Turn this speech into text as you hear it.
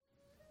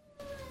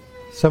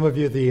Some of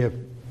you, the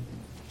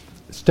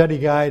study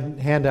guide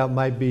handout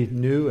might be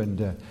new,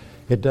 and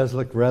it does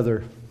look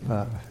rather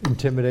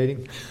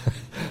intimidating.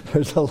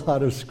 There's a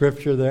lot of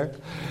scripture there.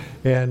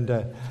 And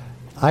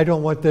I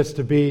don't want this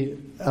to be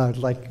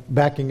like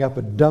backing up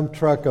a dump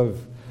truck of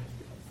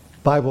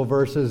Bible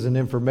verses and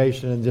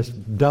information and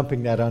just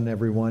dumping that on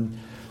everyone.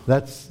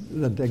 That's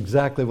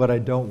exactly what I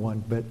don't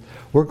want. But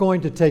we're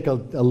going to take a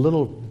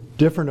little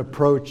different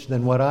approach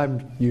than what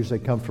I'm usually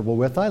comfortable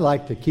with. I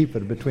like to keep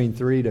it between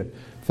 3 to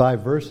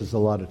 5 verses a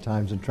lot of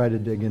times and try to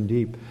dig in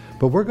deep.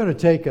 But we're going to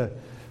take a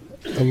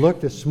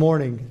look this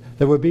morning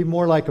that would be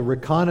more like a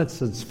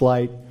reconnaissance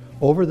flight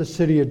over the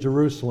city of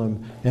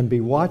Jerusalem and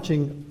be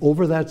watching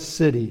over that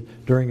city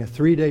during a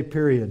 3-day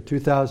period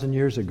 2,000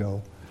 years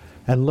ago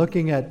and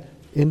looking at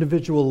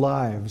individual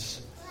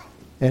lives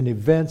and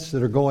events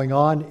that are going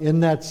on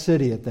in that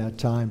city at that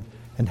time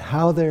and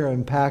how they're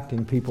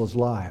impacting people's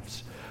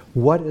lives.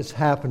 What is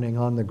happening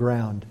on the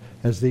ground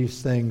as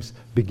these things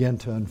begin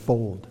to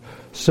unfold.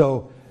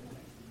 So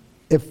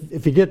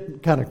if you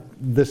get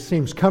this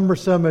seems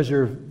cumbersome as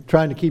you're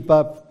trying to keep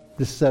up,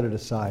 just set it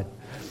aside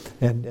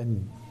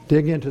and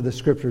dig into the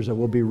scriptures that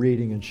we'll be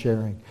reading and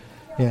sharing.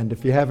 And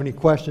if you have any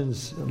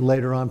questions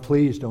later on,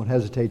 please don't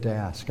hesitate to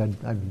ask.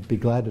 I'd be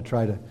glad to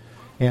try to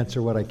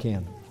answer what I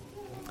can.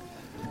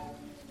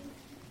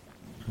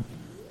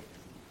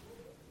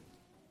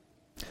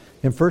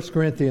 In 1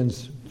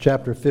 Corinthians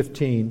chapter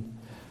 15,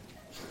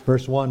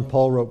 verse 1,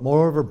 Paul wrote,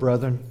 "Moreover,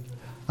 brethren,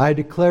 I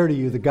declare to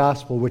you the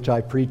gospel which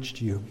I preached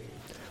to you,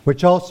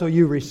 which also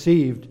you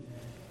received,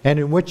 and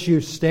in which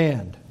you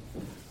stand,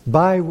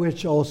 by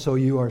which also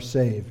you are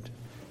saved,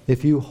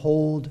 if you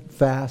hold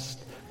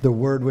fast the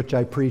word which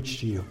I preached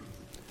to you,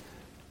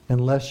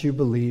 unless you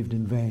believed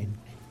in vain."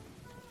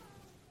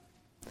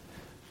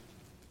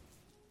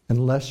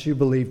 Unless you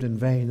believed in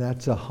vain,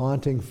 that's a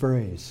haunting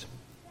phrase.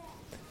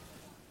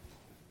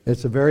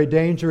 It's a very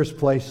dangerous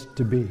place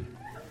to be.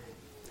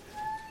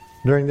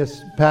 During this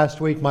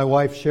past week, my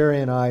wife Sherry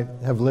and I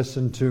have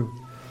listened to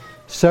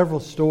several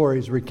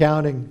stories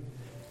recounting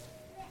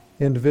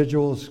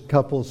individuals,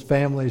 couples,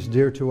 families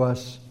dear to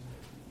us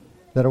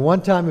that at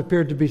one time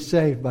appeared to be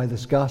saved by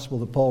this gospel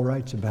that Paul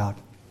writes about,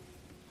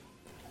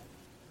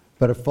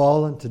 but have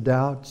fallen to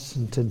doubts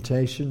and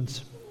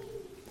temptations,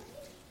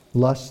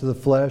 lusts of the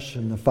flesh,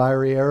 and the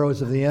fiery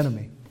arrows of the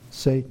enemy,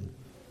 Satan.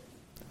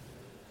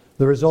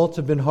 The results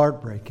have been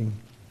heartbreaking,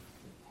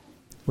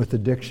 with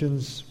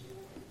addictions,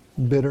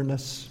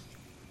 bitterness,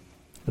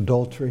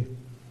 adultery,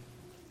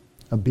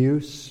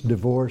 abuse,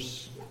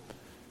 divorce,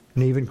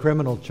 and even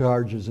criminal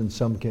charges in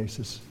some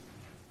cases.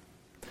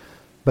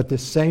 But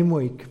this same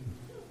week,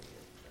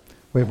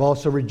 we have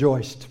also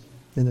rejoiced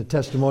in the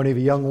testimony of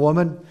a young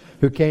woman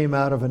who came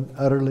out of an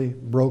utterly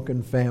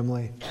broken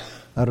family,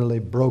 utterly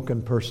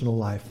broken personal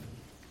life.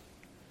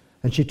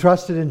 And she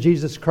trusted in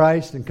Jesus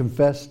Christ and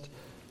confessed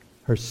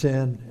her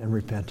sin and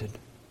repented.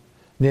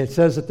 And it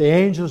says that the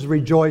angels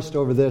rejoiced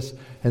over this,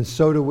 and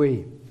so do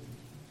we.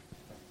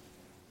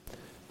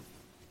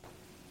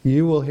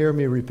 You will hear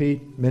me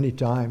repeat many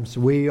times,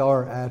 we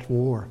are at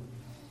war.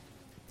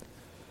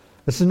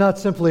 This is not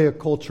simply a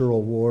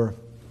cultural war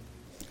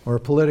or a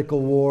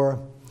political war.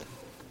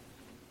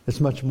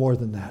 It's much more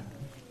than that.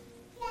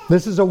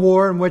 This is a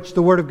war in which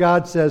the Word of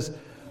God says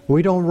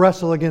we don't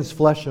wrestle against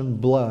flesh and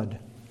blood,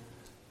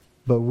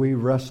 but we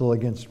wrestle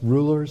against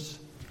rulers,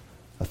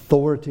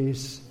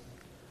 authorities,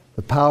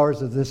 the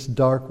powers of this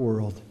dark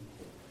world,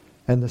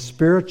 and the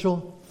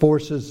spiritual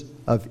forces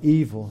of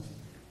evil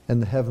in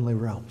the heavenly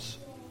realms.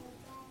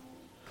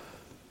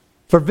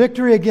 For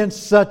victory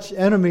against such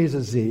enemies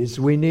as these,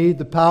 we need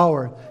the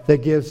power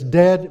that gives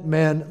dead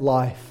men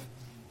life.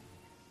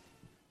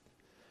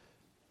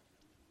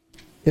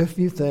 If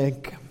you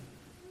think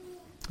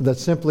that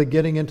simply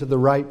getting into the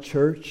right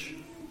church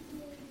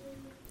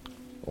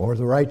or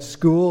the right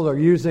school or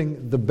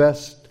using the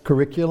best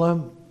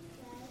curriculum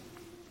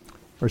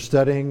or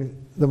studying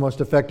the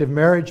most effective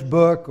marriage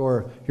book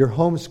or your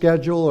home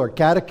schedule or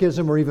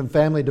catechism or even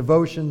family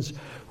devotions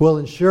will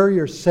ensure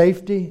your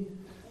safety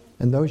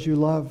and those you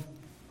love,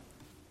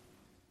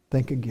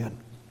 think again.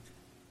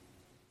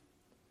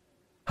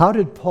 How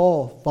did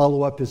Paul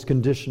follow up his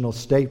conditional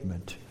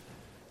statement,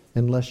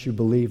 unless you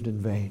believed in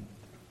vain?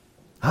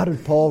 How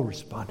did Paul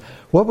respond?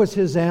 What was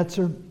his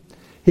answer?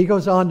 He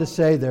goes on to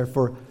say,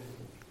 therefore,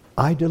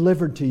 I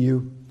delivered to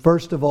you,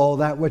 first of all,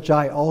 that which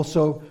I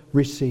also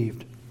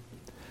received,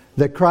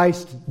 that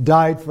Christ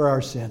died for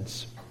our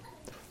sins,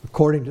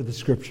 according to the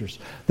Scriptures,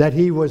 that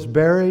He was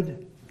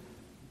buried,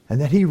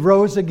 and that He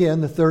rose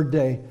again the third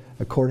day,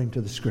 according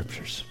to the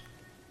Scriptures.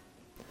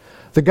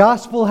 The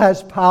gospel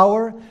has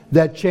power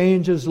that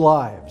changes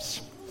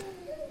lives.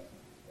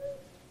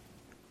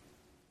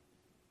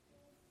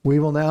 We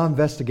will now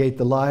investigate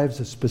the lives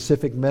of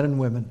specific men and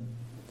women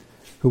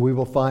who we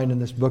will find in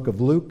this book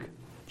of Luke,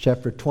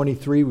 chapter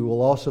 23. We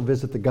will also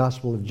visit the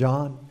Gospel of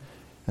John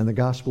and the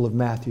Gospel of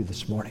Matthew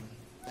this morning.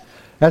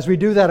 As we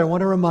do that, I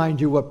want to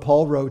remind you what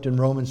Paul wrote in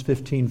Romans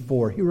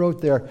 15:4. He wrote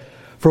there,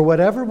 "For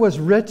whatever was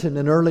written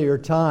in earlier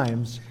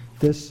times,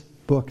 this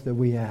book that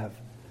we have,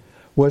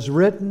 was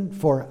written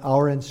for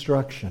our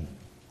instruction,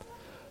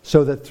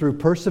 so that through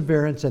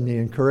perseverance and the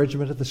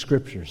encouragement of the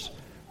Scriptures,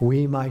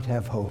 we might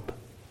have hope.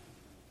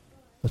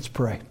 Let's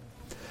pray.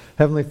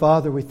 Heavenly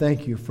Father, we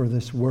thank you for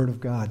this Word of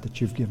God that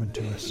you've given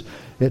to us.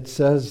 It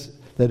says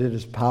that it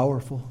is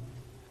powerful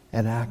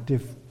and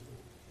active,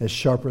 as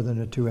sharper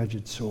than a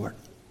two-edged sword.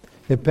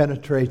 It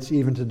penetrates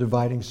even to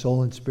dividing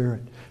soul and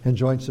spirit and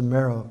joints and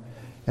marrow,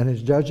 and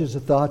it judges the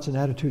thoughts and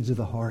attitudes of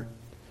the heart.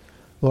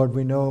 Lord,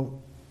 we know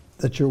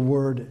that your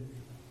Word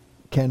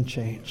can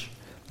change.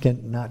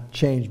 Can not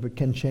change, but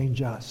can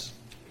change us.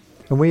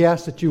 And we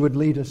ask that you would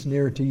lead us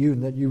nearer to you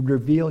and that you would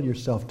reveal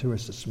yourself to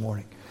us this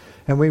morning.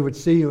 And we would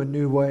see you in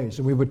new ways,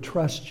 and we would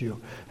trust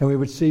you, and we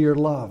would see your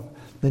love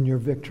and your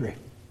victory.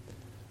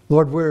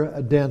 Lord, we're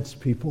a dense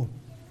people.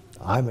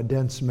 I'm a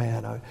dense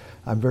man.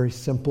 I'm very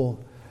simple,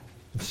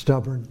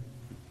 stubborn,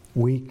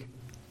 weak.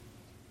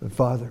 But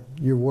Father,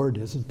 your word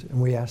isn't,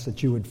 and we ask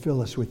that you would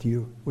fill us with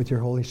you, with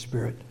your Holy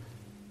Spirit,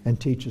 and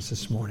teach us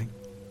this morning.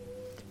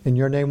 In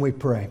your name we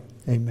pray.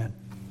 Amen.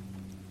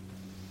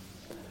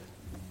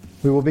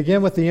 We will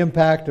begin with the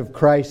impact of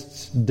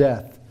Christ's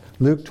death.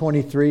 Luke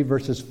 23,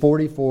 verses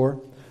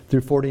 44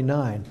 through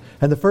 49.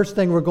 And the first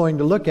thing we're going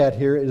to look at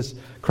here is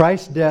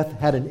Christ's death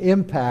had an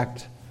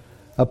impact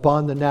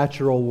upon the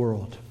natural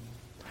world.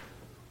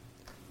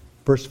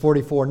 Verse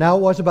 44, now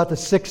it was about the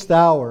 6th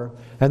hour,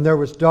 and there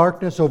was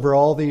darkness over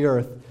all the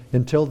earth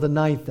until the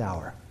 9th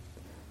hour.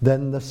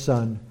 Then the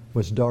sun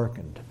was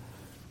darkened.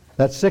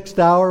 That 6th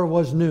hour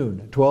was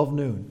noon, 12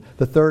 noon.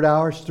 The 3rd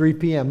hour is 3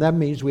 p.m. That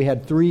means we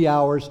had 3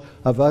 hours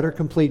of utter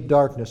complete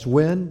darkness.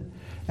 When?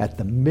 At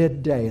the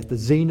midday, at the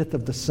zenith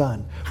of the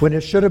sun, when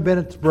it should have been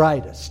its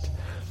brightest.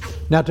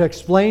 Now, to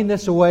explain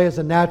this away as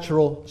a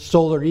natural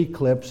solar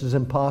eclipse is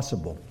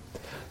impossible.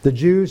 The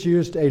Jews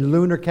used a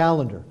lunar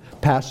calendar.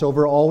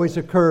 Passover always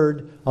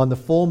occurred on the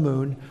full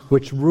moon,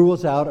 which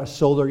rules out a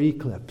solar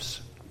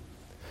eclipse.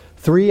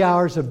 3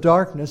 hours of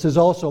darkness is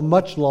also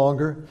much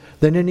longer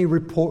than any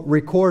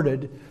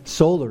recorded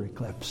solar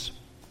eclipse.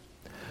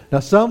 Now,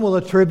 some will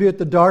attribute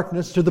the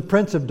darkness to the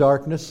prince of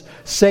darkness,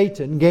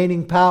 Satan,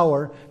 gaining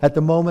power at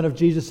the moment of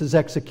Jesus'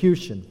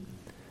 execution.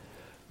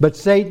 But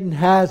Satan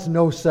has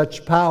no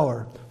such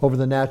power over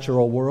the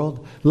natural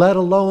world, let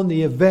alone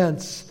the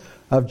events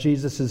of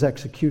Jesus'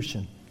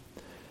 execution.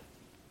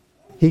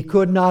 He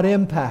could not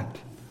impact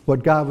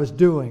what God was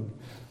doing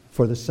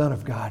for the Son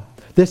of God.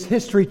 This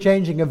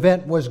history-changing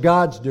event was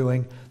God's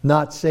doing,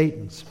 not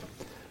Satan's.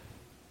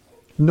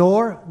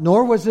 Nor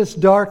was this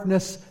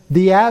darkness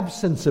the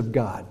absence of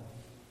God.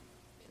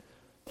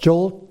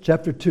 Joel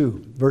chapter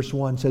 2, verse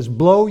 1 says,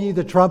 blow ye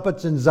the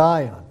trumpets in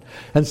Zion,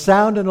 and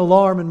sound an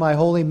alarm in my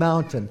holy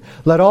mountain.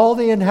 Let all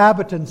the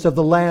inhabitants of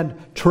the land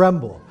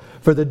tremble,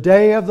 for the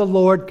day of the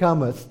Lord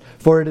cometh,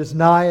 for it is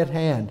nigh at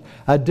hand.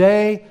 A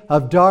day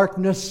of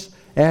darkness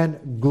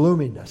and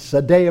gloominess,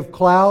 a day of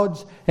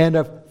clouds and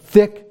of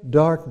thick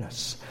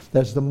darkness,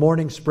 as the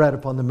morning spread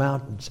upon the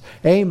mountains.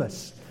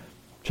 Amos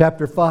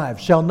chapter 5,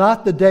 shall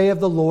not the day of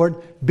the Lord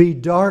be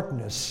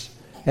darkness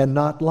and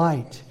not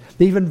light,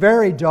 even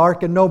very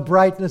dark and no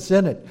brightness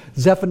in it?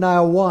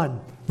 Zephaniah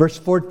 1, verse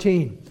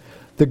 14.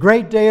 The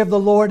great day of the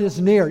Lord is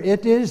near.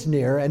 It is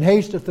near, and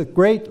hasteth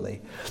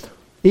greatly.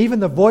 Even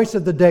the voice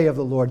of the day of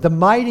the Lord. The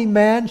mighty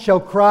man shall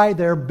cry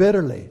there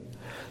bitterly.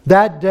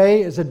 That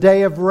day is a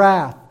day of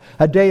wrath,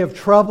 a day of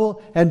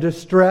trouble and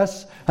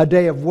distress, a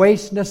day of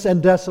wasteness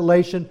and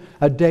desolation,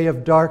 a day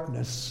of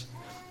darkness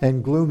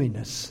and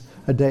gloominess,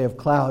 a day of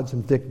clouds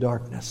and thick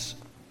darkness.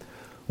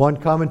 One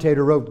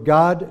commentator wrote,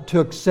 God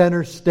took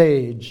center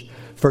stage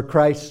for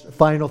Christ's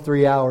final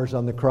 3 hours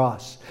on the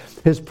cross.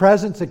 His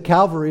presence at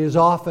Calvary is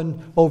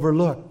often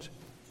overlooked.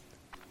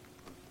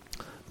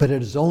 But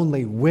it is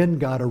only when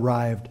God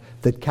arrived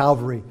that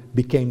Calvary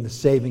became the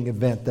saving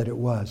event that it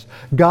was.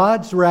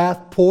 God's wrath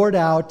poured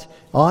out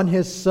on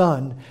His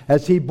Son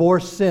as He bore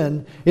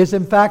sin is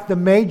in fact the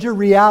major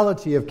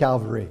reality of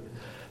Calvary.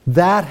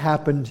 That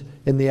happened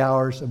in the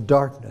hours of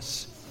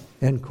darkness.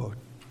 End quote.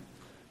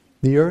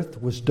 The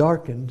earth was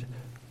darkened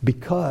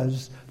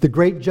because the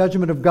great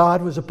judgment of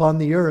God was upon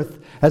the earth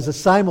as the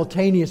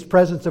simultaneous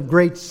presence of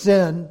great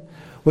sin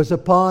was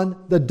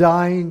upon the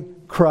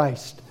dying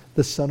Christ,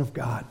 the Son of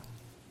God.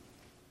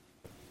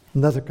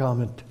 Another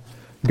comment.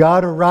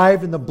 God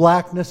arrived in the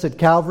blackness at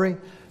Calvary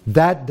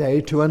that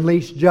day to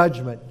unleash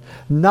judgment,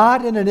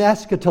 not in an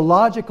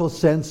eschatological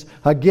sense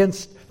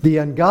against the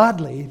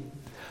ungodly,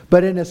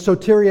 but in a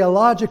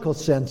soteriological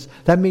sense.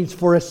 That means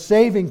for a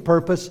saving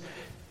purpose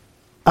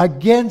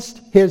against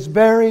His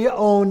very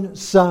own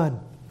Son.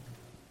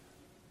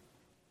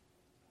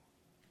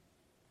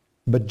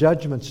 But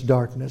judgment's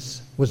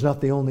darkness was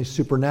not the only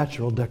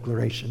supernatural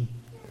declaration.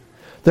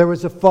 There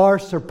was a far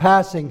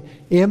surpassing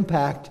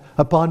impact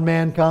upon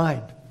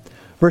mankind.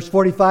 Verse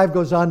 45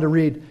 goes on to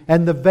read,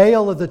 and the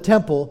veil of the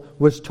temple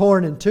was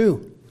torn in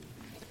two.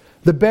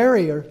 The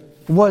barrier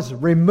was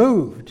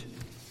removed.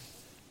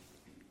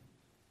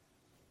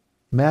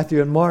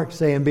 Matthew and Mark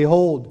say, and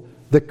behold,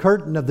 the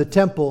curtain of the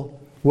temple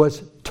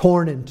was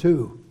torn in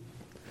two.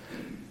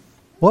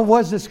 What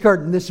was this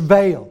curtain, this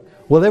veil?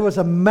 Well, there was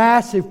a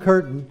massive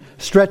curtain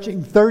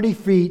stretching 30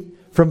 feet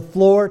from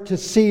floor to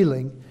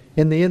ceiling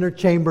in the inner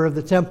chamber of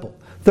the temple.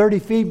 30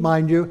 feet,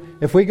 mind you.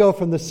 If we go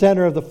from the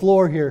center of the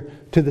floor here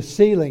to the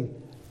ceiling,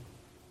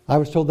 I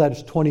was told that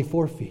is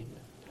 24 feet.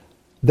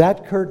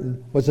 That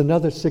curtain was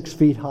another 6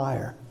 feet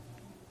higher.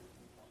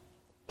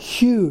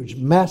 Huge,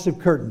 massive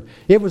curtain.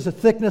 It was a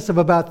thickness of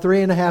about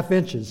 3.5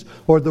 inches,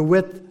 or the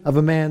width of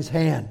a man's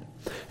hand.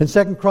 In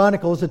 2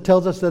 Chronicles, it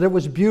tells us that it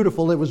was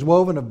beautiful. It was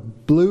woven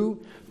of blue,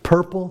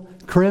 purple,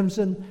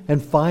 crimson,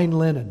 and fine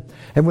linen.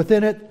 And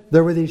within it,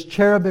 there were these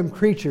cherubim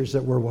creatures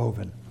that were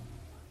woven.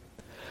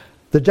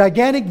 The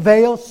gigantic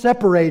veil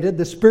separated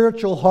the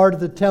spiritual heart of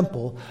the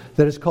temple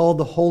that is called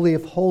the Holy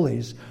of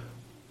Holies,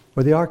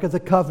 where the Ark of the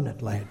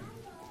Covenant lay.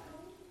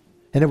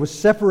 And it was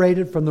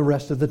separated from the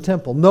rest of the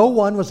temple. No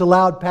one was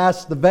allowed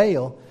past the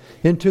veil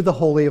into the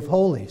Holy of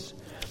Holies.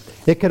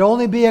 It could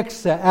only be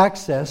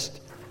accessed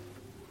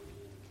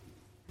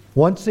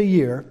once a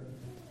year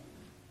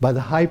by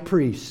the high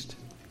priest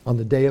on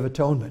the Day of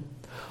Atonement.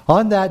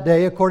 On that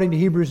day, according to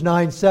Hebrews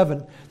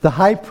 9:7, the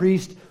high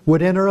priest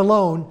would enter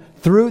alone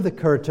through the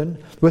curtain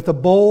with a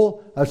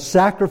bowl of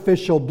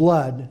sacrificial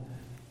blood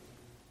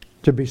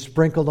to be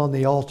sprinkled on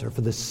the altar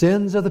for the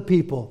sins of the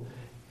people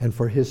and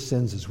for his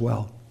sins as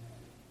well.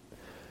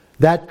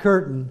 That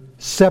curtain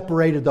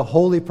separated the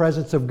holy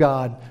presence of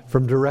God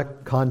from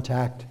direct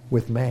contact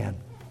with man.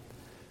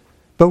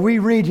 But we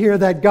read here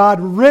that God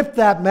ripped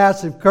that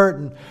massive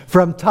curtain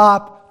from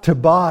top to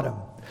bottom.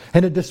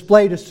 And it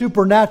displayed a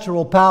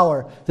supernatural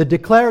power that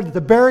declared that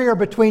the barrier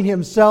between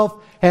himself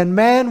and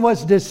man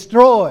was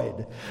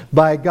destroyed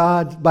by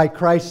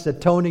Christ's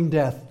atoning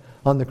death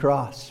on the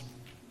cross.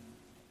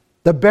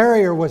 The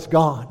barrier was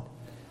gone.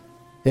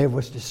 It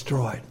was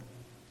destroyed.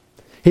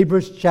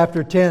 Hebrews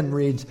chapter 10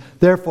 reads,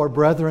 "Therefore,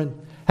 brethren,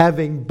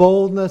 having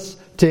boldness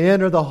to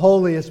enter the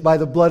holiest by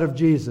the blood of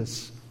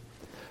Jesus,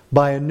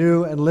 by a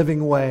new and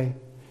living way,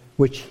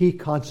 which he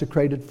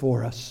consecrated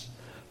for us,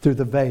 through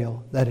the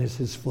veil that is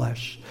his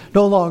flesh."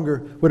 No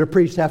longer would a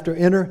priest have to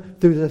enter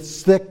through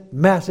this thick,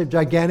 massive,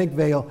 gigantic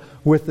veil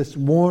with this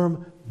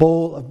warm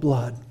bowl of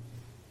blood.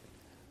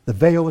 The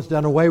veil was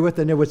done away with,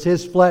 and it was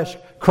his flesh,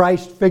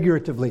 Christ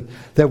figuratively,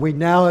 that we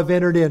now have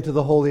entered into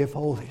the Holy of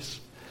Holies.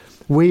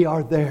 We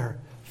are there,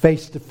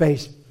 face to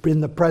face,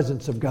 in the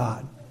presence of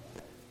God.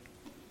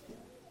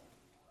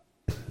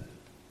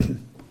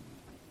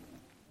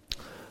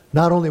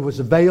 Not only was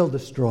the veil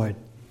destroyed,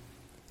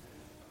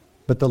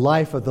 but the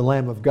life of the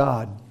Lamb of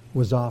God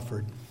was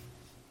offered.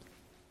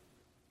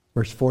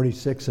 Verse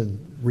 46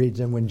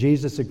 reads, "And when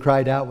Jesus had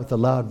cried out with a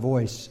loud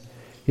voice,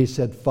 he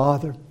said,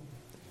 Father,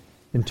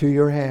 into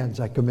your hands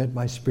I commit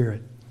my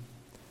spirit.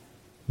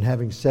 And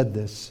having said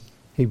this,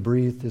 he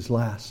breathed his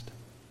last."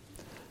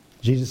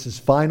 Jesus'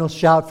 final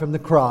shout from the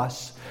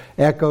cross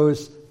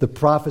echoes the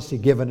prophecy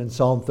given in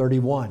Psalm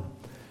 31.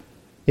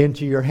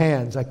 "Into your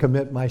hands I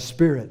commit my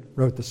spirit,"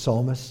 wrote the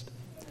psalmist.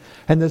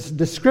 And this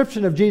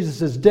description of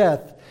Jesus'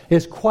 death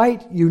is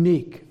quite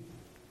unique.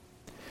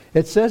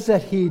 It says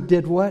that he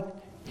did what?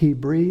 He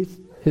breathed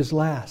his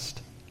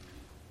last.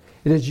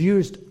 It is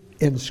used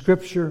in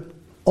Scripture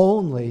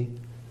only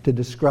to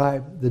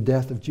describe the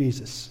death of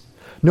Jesus.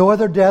 No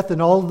other death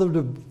in all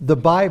of the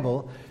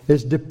Bible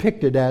is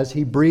depicted as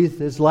he breathed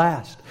his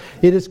last.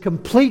 It is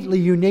completely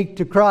unique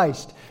to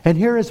Christ. And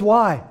here is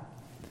why.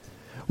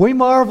 We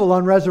marvel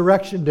on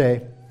Resurrection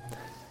Day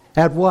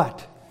at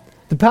what?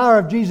 The power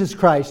of Jesus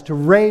Christ to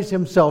raise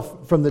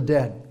himself from the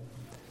dead.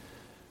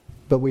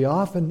 But we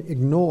often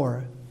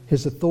ignore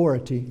his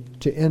authority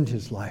to end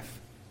his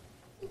life.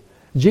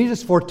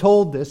 Jesus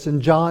foretold this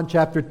in John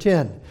chapter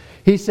 10.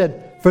 He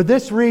said, "For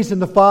this reason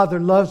the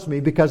Father loves me,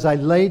 because I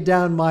laid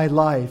down my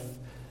life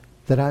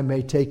that I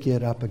may take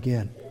it up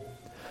again.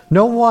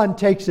 No one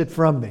takes it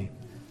from me,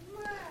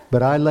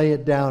 but I lay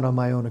it down on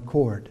my own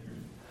accord.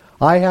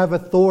 I have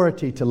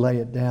authority to lay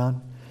it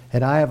down,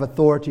 and I have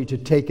authority to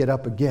take it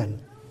up again.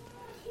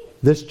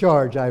 This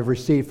charge I have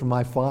received from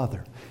my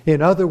Father."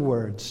 In other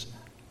words,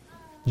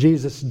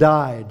 Jesus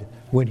died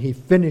when he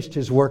finished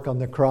his work on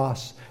the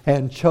cross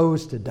and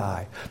chose to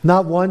die.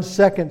 Not 1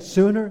 second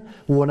sooner,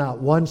 not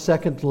 1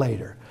 second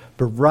later,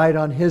 but right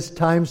on his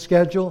time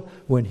schedule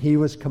when he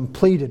was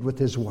completed with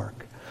his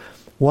work.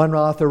 One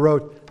author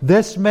wrote,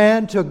 "This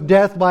man took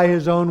death by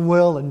his own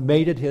will and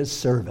made it his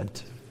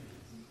servant."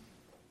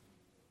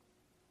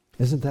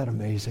 Isn't that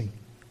amazing?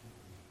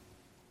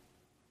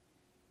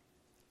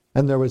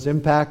 And there was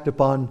impact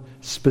upon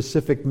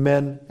specific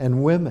men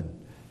and women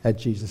at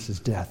Jesus'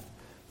 death.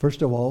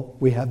 First of all,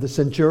 we have the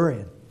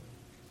centurion.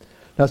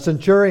 Now,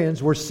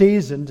 centurions were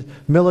seasoned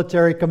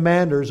military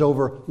commanders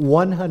over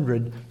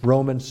 100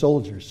 Roman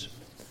soldiers.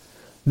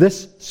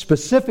 This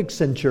specific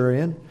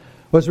centurion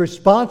was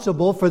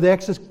responsible for the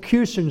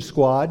execution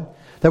squad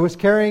that was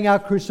carrying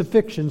out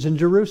crucifixions in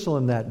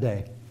Jerusalem that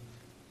day.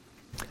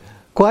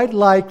 Quite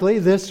likely,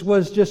 this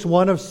was just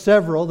one of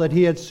several that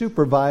he had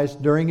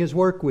supervised during his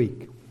work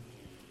week.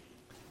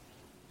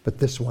 But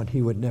this one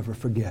he would never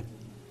forget.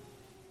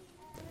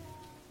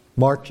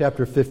 Mark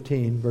chapter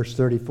 15, verse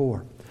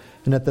 34.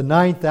 "And at the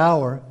 9th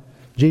hour,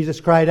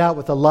 Jesus cried out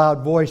with a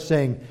loud voice,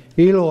 saying,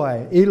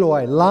 Eloi,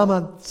 Eloi,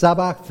 lama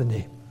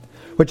sabachthani,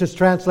 which is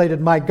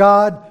translated, my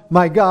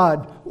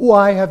God,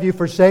 why have you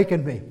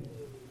forsaken me?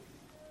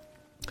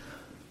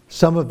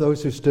 Some of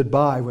those who stood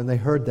by when they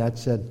heard that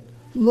said,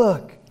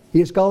 look, he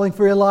is calling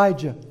for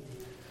Elijah.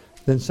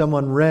 Then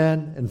someone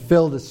ran and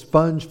filled a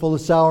sponge full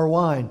of sour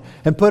wine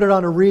and put it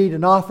on a reed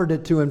and offered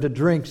it to him to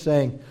drink,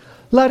 saying,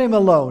 let him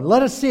alone.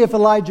 Let us see if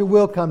Elijah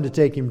will come to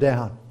take him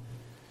down.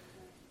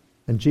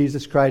 And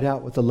Jesus cried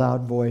out with a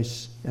loud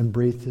voice and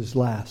breathed his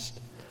last.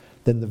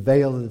 Then the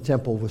veil of the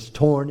temple was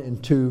torn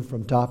in two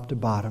from top to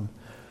bottom.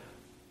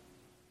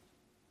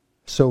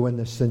 So when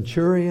the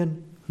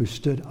centurion who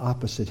stood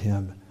opposite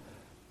him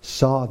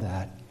saw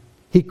that,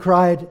 he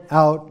cried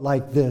out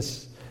like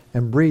this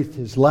and breathed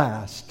his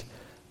last.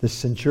 The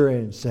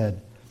centurion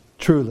said,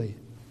 truly,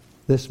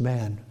 this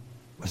man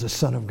was a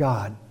son of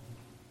God.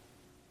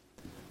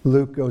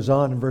 Luke goes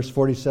on in verse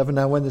 47,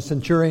 now when the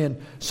centurion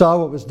saw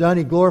what was done,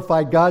 he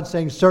glorified God,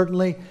 saying,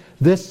 certainly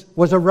this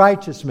was a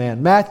righteous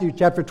man. Matthew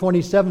chapter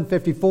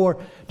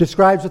 27:54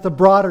 describes with a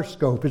broader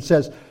scope. It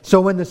says, so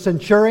when the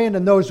centurion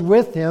and those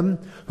with him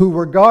who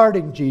were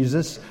guarding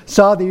Jesus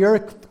saw the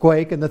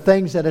earthquake and the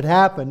things that had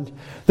happened,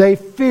 they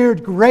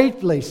feared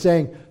greatly,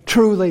 saying,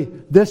 truly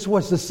this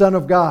was the Son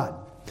of God.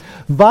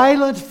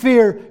 Violent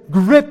fear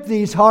gripped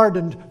these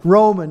hardened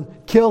Roman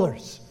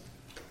killers.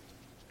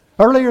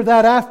 Earlier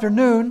that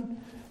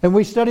afternoon, and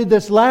we studied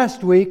this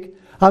last week,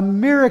 a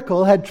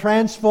miracle had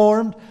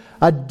transformed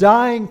a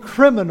dying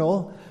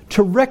criminal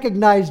to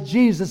recognize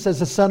Jesus as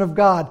the Son of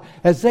God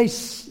as they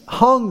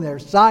hung there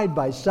side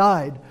by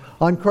side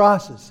on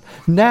crosses.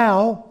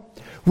 Now,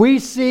 we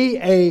see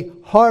a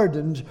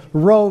hardened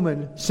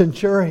Roman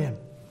centurion.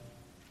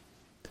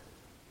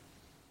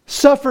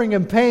 Suffering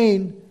and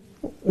pain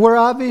were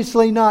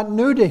obviously not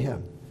new to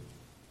him.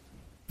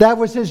 That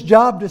was his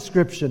job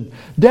description.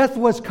 Death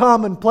was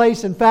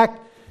commonplace. In fact,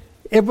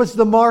 it was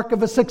the mark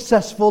of a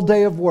successful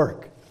day of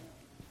work.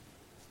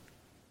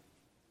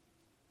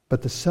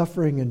 But the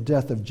suffering and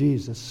death of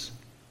Jesus,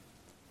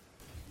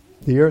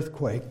 the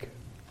earthquake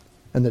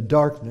and the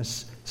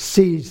darkness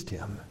seized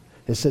him.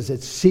 It says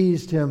it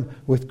seized him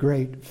with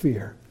great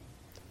fear.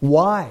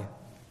 Why?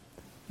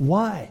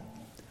 Why?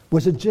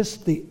 Was it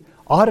just the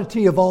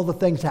oddity of all the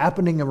things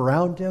happening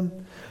around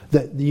him?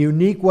 The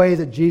unique way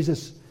that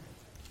Jesus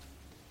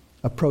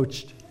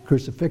approached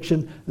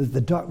crucifixion?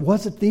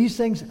 Was it these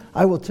things?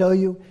 I will tell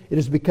you, it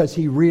is because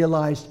he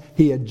realized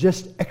he had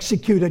just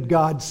executed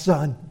God's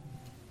Son.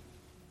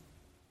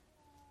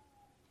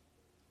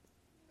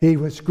 He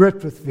was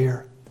gripped with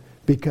fear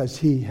because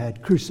he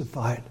had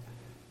crucified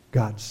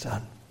God's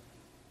Son.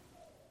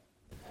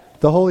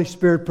 The Holy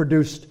Spirit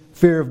produced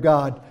fear of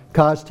God,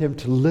 caused him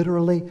to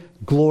literally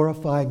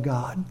glorify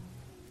God.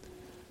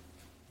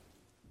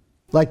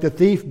 Like the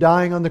thief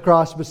dying on the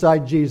cross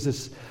beside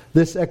Jesus,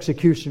 this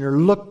executioner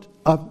looked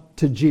up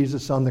to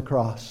Jesus on the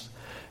cross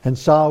and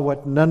saw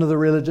what none of the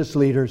religious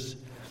leaders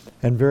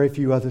and very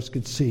few others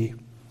could see.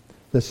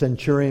 The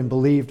centurion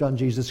believed on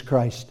Jesus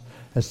Christ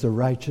as the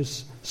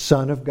righteous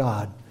Son of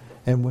God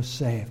and was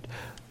saved.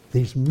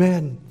 These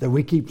men that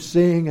we keep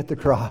seeing at the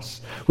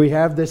cross. We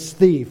have this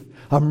thief,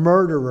 a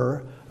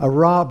murderer, a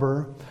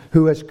robber,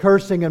 who is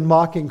cursing and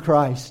mocking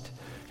Christ.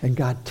 And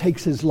God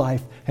takes his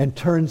life and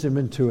turns him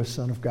into a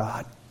son of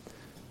God.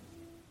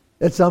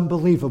 It's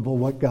unbelievable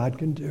what God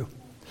can do.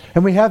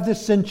 And we have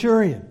this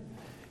centurion.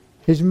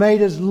 He's made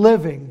his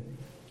living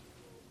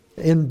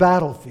in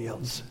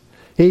battlefields.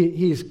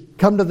 He's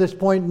come to this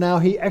point now,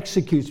 he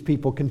executes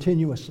people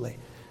continuously.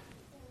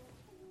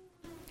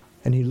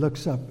 And he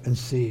looks up and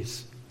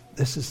sees,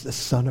 this is the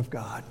Son of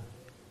God.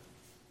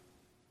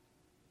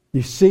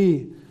 You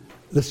see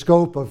the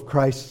scope of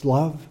Christ's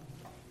love?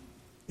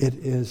 It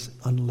is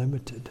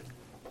unlimited.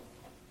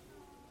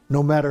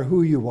 No matter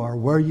who you are,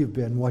 where you've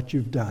been, what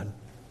you've done,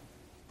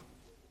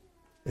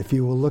 if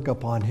you will look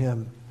upon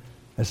him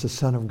as the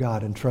Son of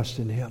God and trust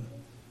in him,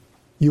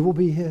 you will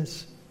be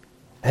his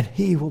and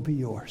he will be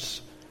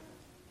yours.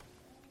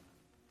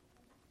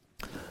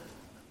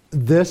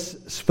 This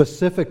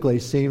specifically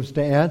seems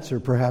to answer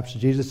perhaps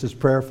Jesus'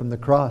 prayer from the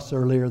cross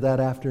earlier that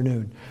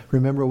afternoon.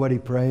 Remember what he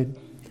prayed?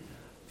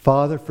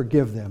 Father,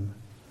 forgive them,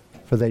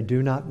 for they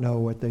do not know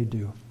what they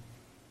do.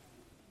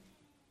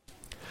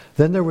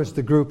 Then there was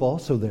the group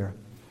also there,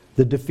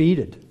 the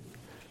defeated.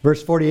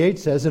 Verse 48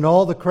 says, and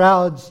all the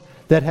crowds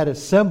that had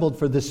assembled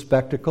for this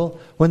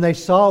spectacle, when they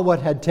saw what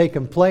had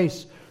taken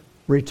place,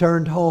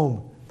 returned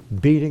home,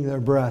 beating their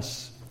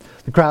breasts.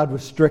 The crowd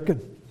was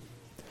stricken.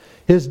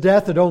 His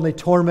death had only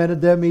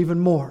tormented them even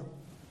more.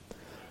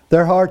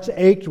 Their hearts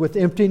ached with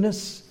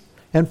emptiness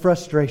and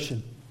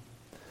frustration.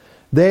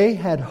 They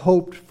had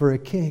hoped for a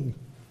king.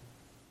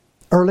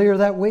 Earlier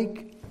that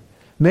week,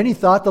 many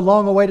thought the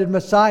long-awaited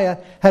Messiah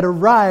had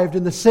arrived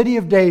in the city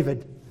of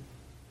David.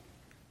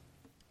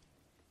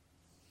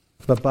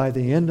 But by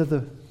the end of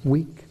the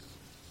week,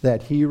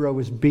 that hero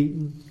was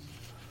beaten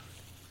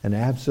and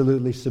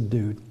absolutely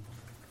subdued.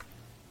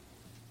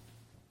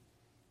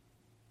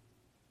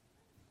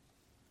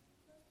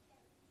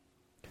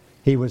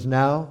 He was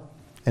now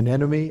an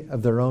enemy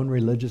of their own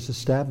religious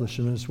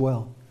establishment as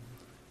well,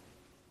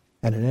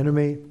 and an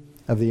enemy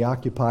of the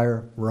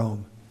occupier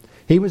Rome.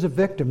 He was a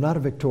victim, not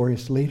a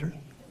victorious leader.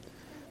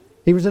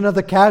 He was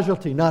another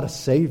casualty, not a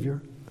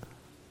savior.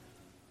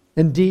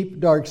 In deep,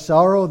 dark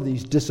sorrow,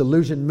 these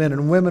disillusioned men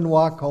and women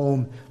walk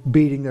home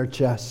beating their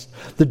chests.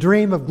 The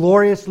dream of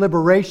glorious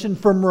liberation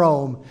from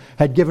Rome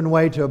had given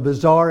way to a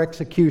bizarre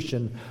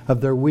execution of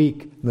their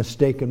weak,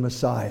 mistaken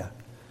Messiah.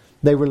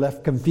 They were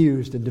left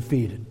confused and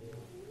defeated.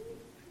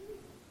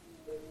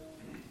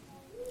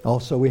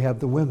 Also, we have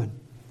the women.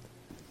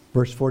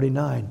 Verse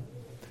 49,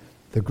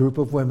 the group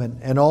of women,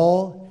 and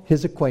all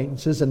his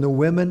acquaintances and the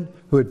women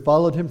who had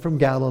followed him from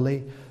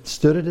Galilee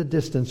stood at a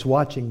distance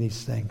watching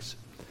these things.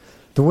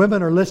 The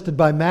women are listed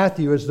by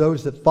Matthew as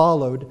those that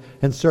followed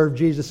and served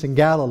Jesus in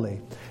Galilee.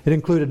 It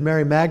included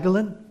Mary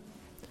Magdalene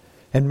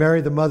and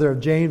Mary, the mother of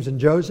James and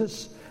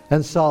Joseph,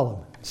 and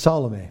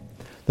Salome,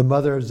 the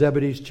mother of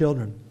Zebedee's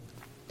children.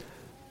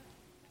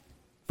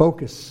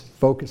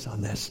 Focus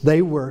on this.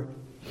 They were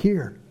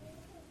here.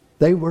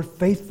 They were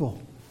faithful.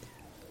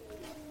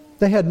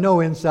 They had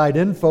no inside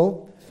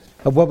info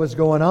of what was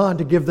going on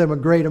to give them a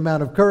great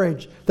amount of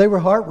courage. They were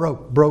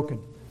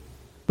heartbroken,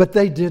 but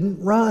they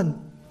didn't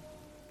run.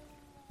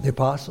 The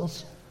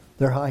apostles,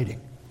 they're hiding.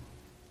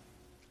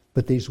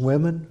 But these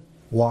women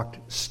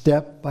walked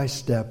step by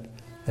step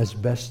as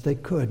best they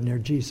could near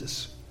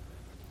Jesus.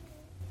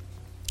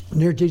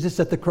 Near Jesus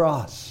at the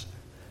cross,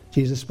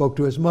 Jesus spoke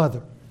to his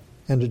mother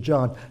and to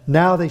John.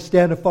 Now they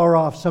stand afar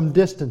off, some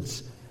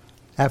distance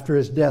after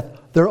his death.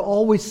 They're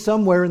always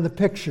somewhere in the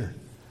picture,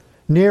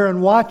 near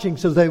and watching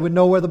so they would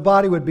know where the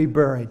body would be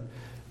buried.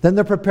 Then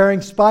they're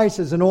preparing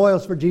spices and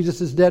oils for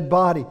Jesus' dead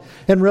body.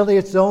 And really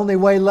it's the only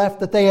way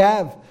left that they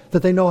have,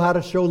 that they know how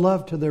to show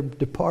love to their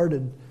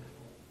departed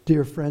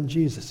dear friend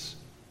Jesus.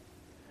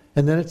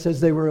 And then it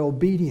says they were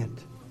obedient.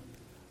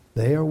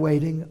 They are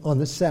waiting on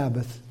the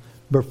Sabbath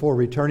before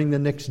returning the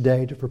next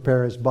day to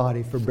prepare his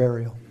body for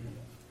burial.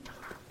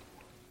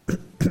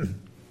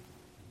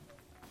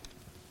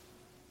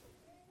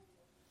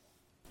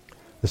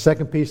 The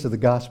second piece of the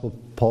gospel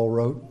Paul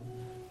wrote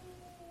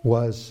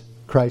was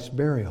Christ's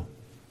burial.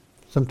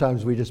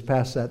 Sometimes we just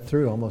pass that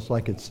through, almost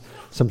like it's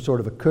some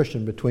sort of a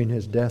cushion between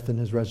his death and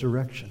his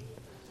resurrection.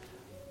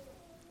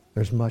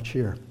 There's much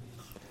here.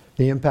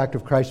 The impact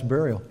of Christ's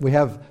burial. We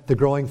have the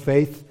growing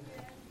faith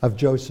of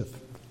Joseph.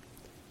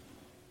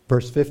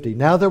 Verse 50.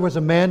 Now there was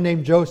a man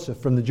named Joseph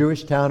from the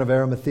Jewish town of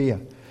Arimathea.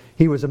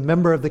 He was a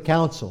member of the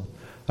council,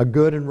 a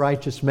good and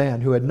righteous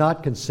man who had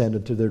not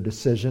consented to their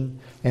decision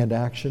and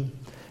action.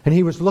 And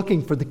he was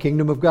looking for the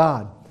kingdom of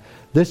God.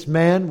 This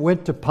man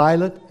went to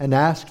Pilate and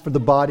asked for the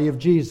body of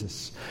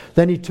Jesus.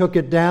 Then he took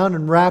it down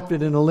and wrapped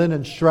it in a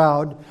linen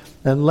shroud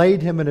and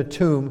laid him in a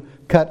tomb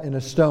cut in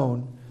a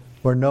stone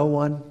where no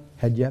one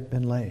had yet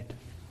been laid.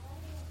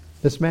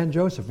 This man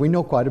Joseph, we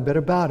know quite a bit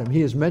about him.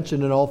 He is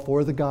mentioned in all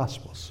four of the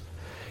Gospels.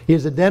 He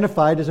is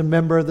identified as a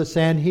member of the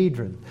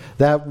Sanhedrin.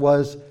 That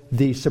was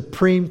the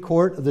supreme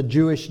court of the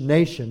Jewish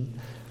nation.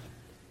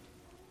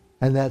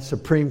 And that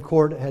supreme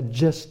court had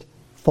just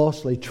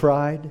falsely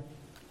tried,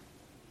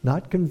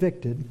 not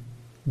convicted,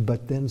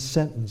 but then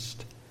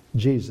sentenced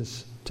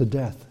Jesus to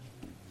death.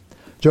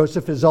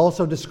 Joseph is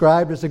also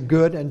described as a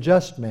good and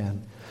just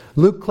man.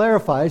 Luke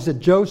clarifies that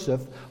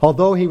Joseph,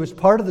 although he was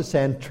part of the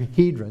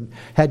Sanhedrin,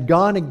 had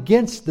gone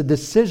against the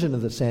decision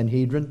of the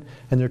Sanhedrin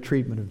and their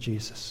treatment of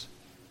Jesus.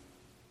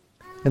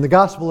 In the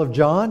Gospel of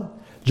John,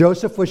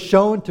 Joseph was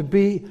shown to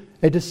be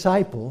a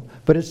disciple,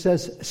 but it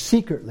says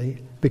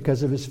secretly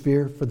because of his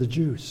fear for the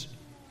Jews.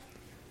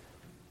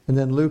 And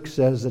then Luke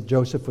says that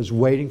Joseph was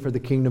waiting for the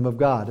kingdom of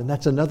God. And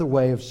that's another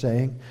way of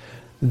saying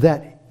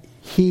that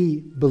he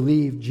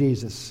believed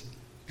Jesus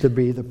to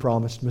be the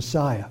promised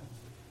Messiah.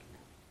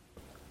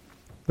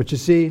 But you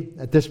see,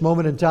 at this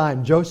moment in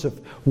time, Joseph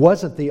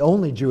wasn't the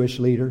only Jewish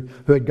leader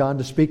who had gone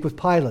to speak with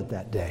Pilate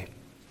that day.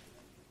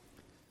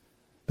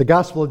 The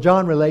Gospel of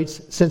John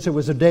relates, since it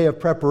was a day of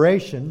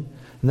preparation,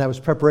 and that was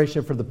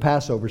preparation for the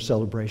Passover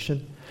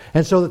celebration,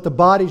 and so that the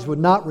bodies would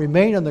not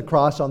remain on the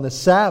cross on the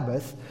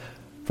Sabbath,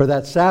 for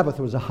that Sabbath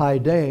was a high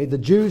day, the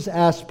Jews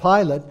asked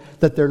Pilate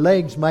that their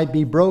legs might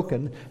be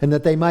broken and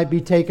that they might be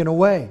taken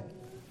away.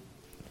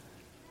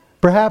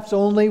 Perhaps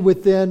only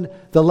within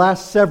the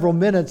last several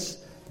minutes,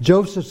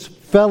 Joseph's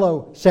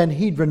fellow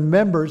Sanhedrin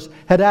members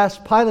had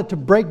asked Pilate to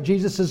break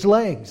Jesus'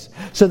 legs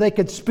so they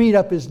could speed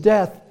up his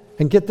death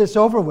and get this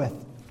over with.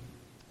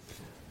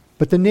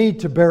 But the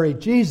need to bury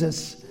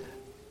Jesus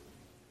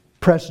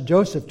pressed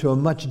Joseph to a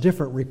much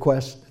different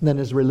request than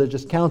his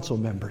religious council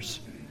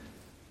members.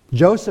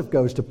 Joseph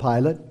goes to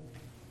Pilate,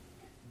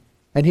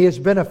 and he has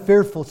been a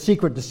fearful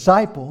secret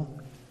disciple,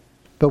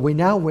 but we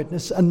now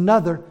witness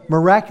another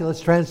miraculous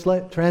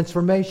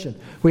transformation.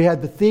 We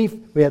had the thief,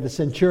 we had the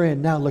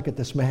centurion, now look at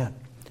this man.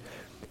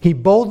 He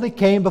boldly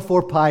came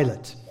before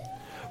Pilate.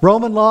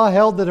 Roman law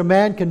held that a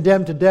man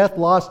condemned to death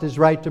lost his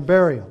right to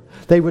burial.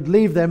 They would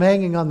leave them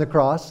hanging on the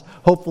cross,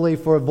 hopefully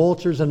for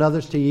vultures and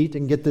others to eat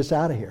and get this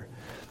out of here.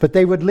 But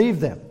they would leave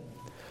them.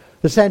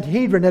 The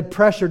Sanhedrin had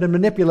pressured and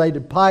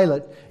manipulated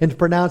Pilate into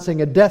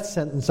pronouncing a death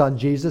sentence on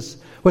Jesus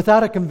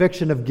without a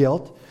conviction of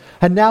guilt.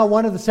 And now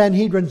one of the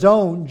Sanhedrin's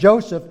own,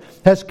 Joseph,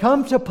 has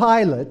come to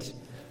Pilate,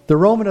 the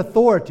Roman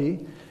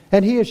authority,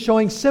 and he is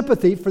showing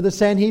sympathy for the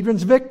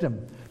Sanhedrin's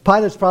victim.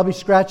 Pilate's probably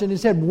scratching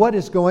his head. What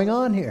is going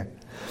on here?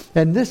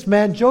 And this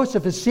man,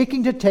 Joseph, is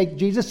seeking to take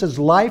Jesus'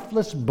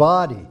 lifeless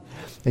body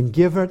and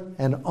give it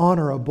an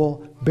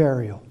honorable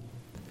burial.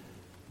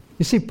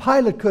 You see,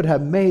 Pilate could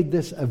have made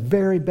this a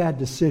very bad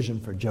decision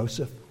for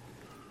Joseph.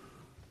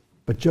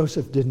 But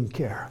Joseph didn't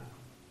care.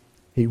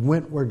 He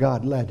went where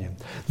God led him.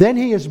 Then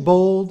he is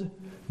bold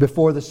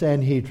before the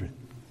Sanhedrin.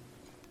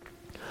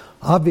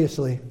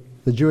 Obviously,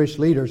 the Jewish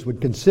leaders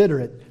would consider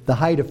it the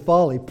height of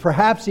folly,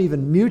 perhaps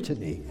even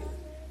mutiny,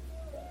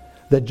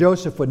 that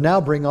Joseph would now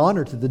bring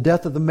honor to the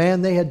death of the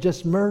man they had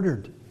just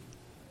murdered.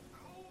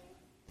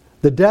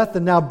 The death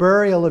and now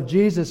burial of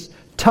Jesus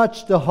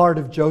touched the heart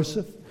of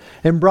Joseph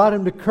and brought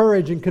him to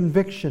courage and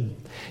conviction.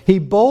 He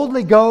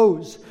boldly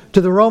goes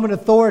to the Roman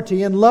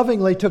authority and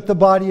lovingly took the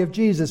body of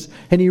Jesus,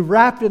 and he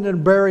wrapped it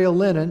in burial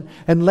linen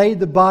and laid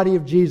the body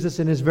of Jesus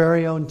in his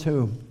very own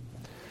tomb.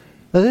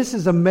 Now this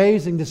is an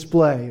amazing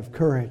display of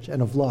courage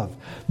and of love,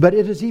 but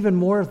it is even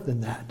more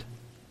than that.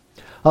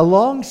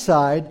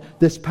 Alongside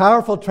this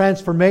powerful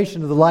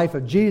transformation of the life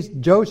of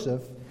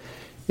Joseph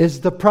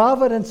is the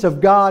providence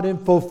of God in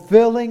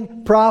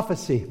fulfilling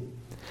prophecy.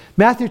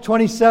 Matthew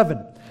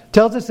 27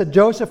 tells us that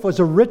Joseph was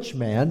a rich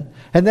man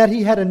and that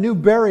he had a new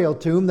burial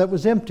tomb that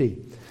was empty.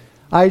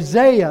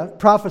 Isaiah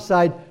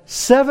prophesied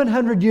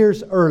 700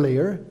 years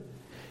earlier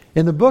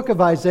in the book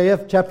of Isaiah,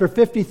 chapter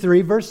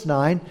 53, verse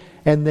 9,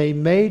 and they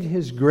made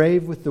his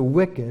grave with the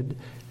wicked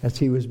as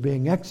he was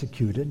being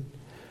executed,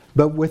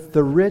 but with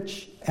the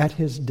rich at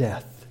his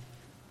death,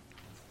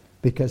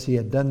 because he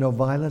had done no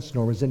violence,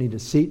 nor was any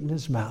deceit in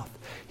his mouth.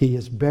 He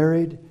is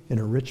buried in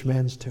a rich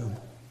man's tomb.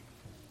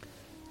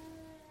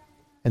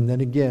 And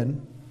then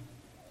again,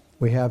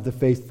 we have the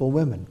faithful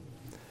women.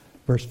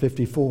 Verse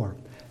 54.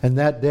 And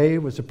that day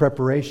was a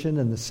preparation,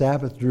 and the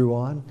Sabbath drew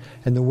on.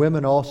 And the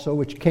women also,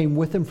 which came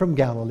with him from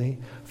Galilee,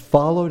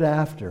 followed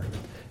after,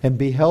 and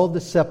beheld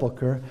the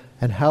sepulchre,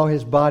 and how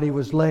his body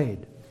was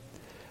laid.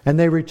 And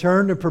they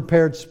returned and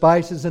prepared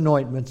spices and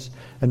ointments,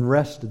 and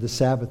rested the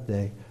Sabbath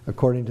day,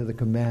 according to the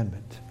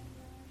commandment.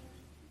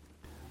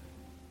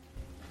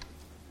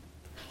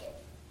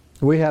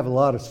 We have a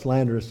lot of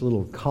slanderous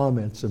little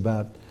comments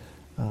about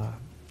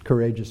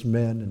courageous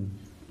men and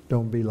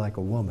don't be like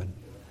a woman.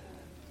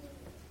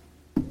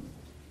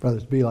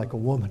 Brothers, be like a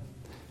woman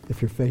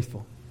if you're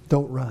faithful.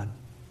 Don't run.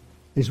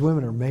 These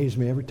women amaze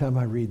me every time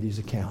I read these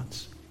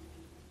accounts.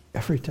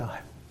 Every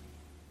time.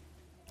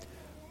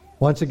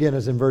 Once again,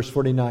 as in verse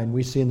 49,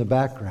 we see in the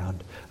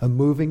background a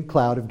moving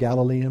cloud of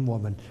Galilean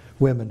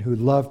women who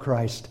love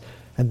Christ,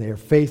 and they are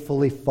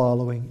faithfully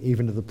following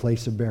even to the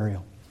place of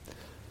burial.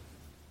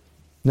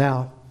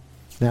 Now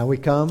we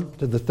come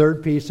to the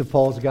third piece of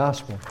Paul's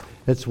gospel.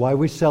 That's why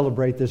we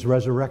celebrate this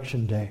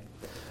resurrection day,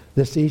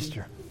 this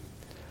Easter.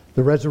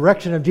 The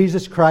resurrection of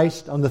Jesus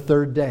Christ on the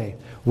third day.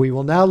 We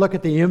will now look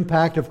at the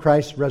impact of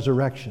Christ's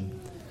resurrection.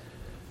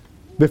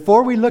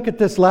 Before we look at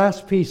this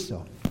last piece,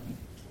 though,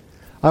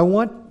 I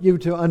want you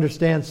to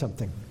understand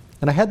something.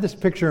 And I had this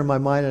picture in my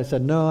mind, and I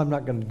said, no, I'm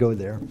not going to go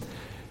there.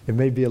 It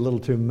may be a little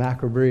too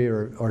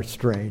macabre or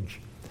strange.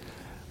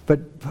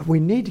 But we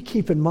need to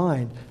keep in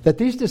mind that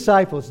these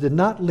disciples did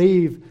not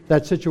leave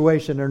that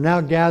situation. They're now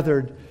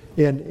gathered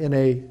in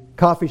a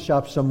coffee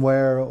shop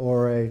somewhere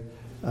or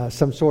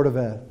some sort of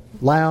a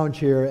lounge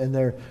here, and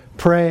they're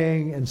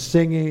praying and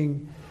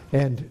singing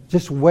and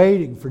just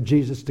waiting for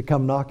Jesus to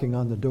come knocking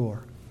on the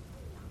door.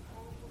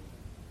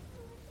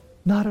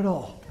 Not at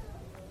all.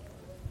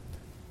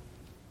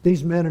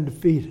 These men are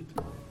defeated.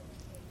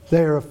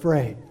 They are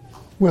afraid.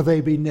 Will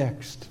they be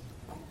next?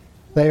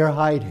 They are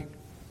hiding.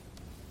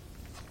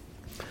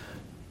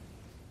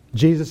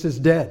 Jesus is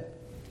dead.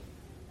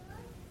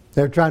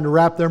 They're trying to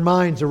wrap their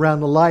minds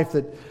around the life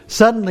that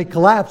suddenly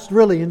collapsed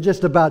really in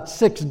just about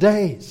 6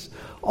 days.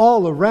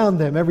 All around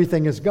them,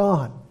 everything is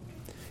gone.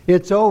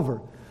 It's over.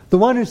 The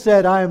one who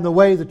said, I am the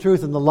way, the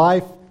truth, and the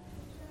life,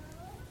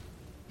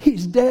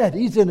 he's dead.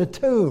 He's in a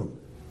tomb.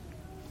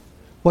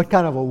 What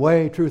kind of a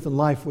way, truth, and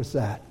life was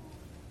that?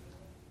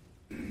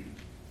 I'd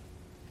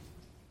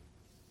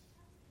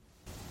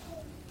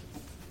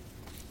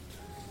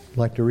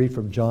like to read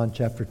from John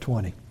chapter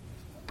 20.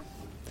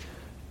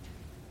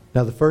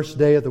 Now the first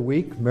day of the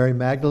week, Mary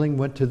Magdalene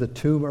went to the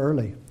tomb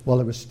early, while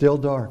it was still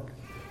dark,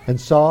 and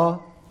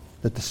saw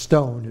that the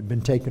stone had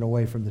been taken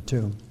away from the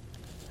tomb.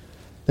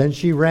 Then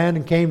she ran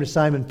and came to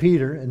Simon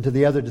Peter and to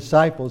the other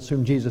disciples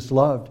whom Jesus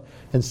loved,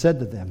 and said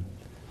to them,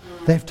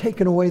 They have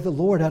taken away the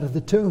Lord out of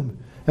the tomb,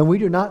 and we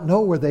do not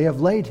know where they have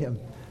laid him.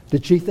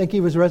 Did she think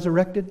he was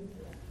resurrected?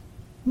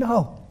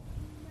 No.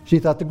 She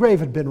thought the grave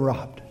had been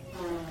robbed.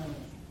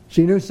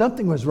 She knew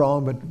something was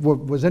wrong, but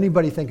was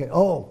anybody thinking,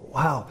 oh,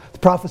 wow, the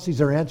prophecies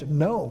are answered?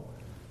 No.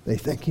 They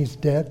think he's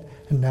dead,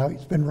 and now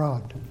he's been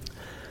robbed.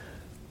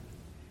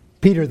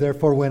 Peter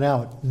therefore went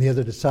out, and the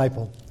other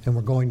disciple, and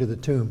were going to the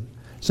tomb.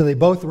 So they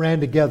both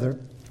ran together,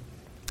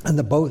 and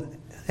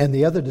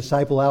the other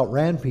disciple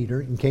outran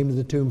Peter and came to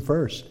the tomb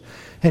first.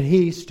 And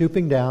he,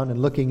 stooping down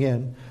and looking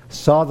in,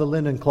 saw the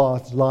linen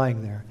cloths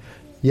lying there.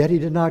 Yet he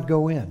did not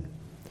go in.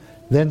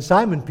 Then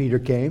Simon Peter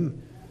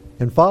came,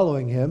 and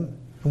following him,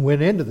 and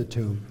went into the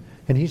tomb.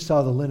 And he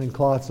saw the linen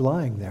cloths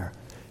lying there,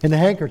 and the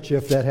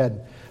handkerchief that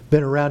had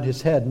been around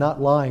his head,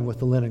 not lying with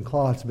the linen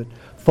cloths, but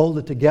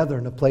folded together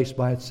in a place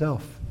by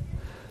itself.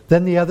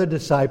 Then the other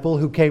disciple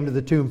who came to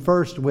the tomb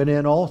first went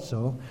in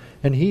also,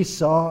 and he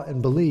saw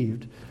and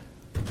believed,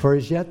 for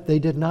as yet they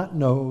did not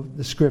know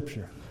the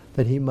Scripture,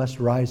 that he must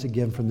rise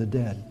again from the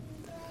dead.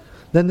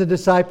 Then the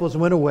disciples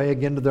went away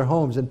again to their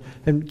homes.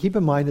 And keep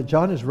in mind that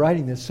John is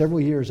writing this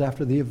several years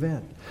after the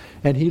event.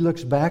 And he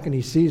looks back and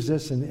he sees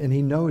this and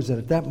he knows that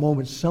at that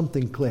moment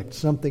something clicked,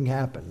 something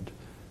happened.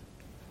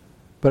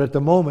 But at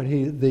the moment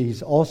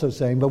he's also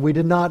saying, but we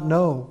did not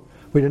know,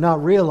 we did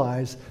not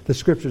realize the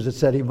Scriptures that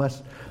said he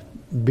must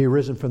be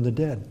risen from the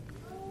dead.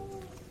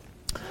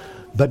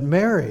 But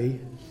Mary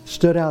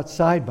stood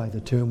outside by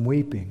the tomb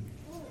weeping.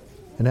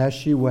 And as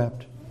she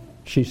wept,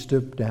 she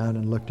stooped down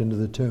and looked into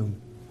the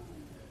tomb.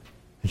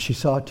 And she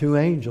saw two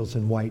angels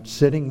in white,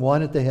 sitting,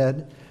 one at the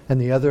head and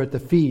the other at the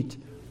feet,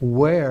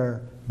 where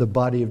the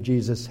body of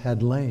Jesus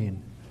had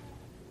lain.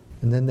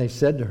 And then they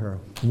said to her,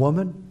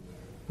 "Woman,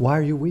 why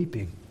are you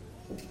weeping?"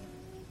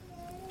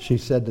 She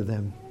said to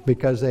them,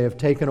 "Because they have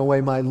taken away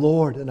my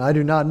Lord, and I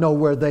do not know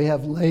where they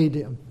have laid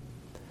him."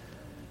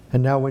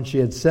 And now when she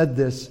had said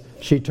this,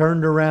 she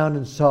turned around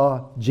and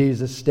saw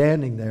Jesus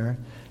standing there,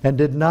 and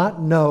did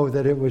not know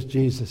that it was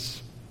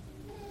Jesus.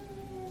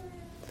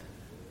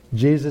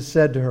 Jesus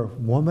said to her,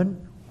 "Woman,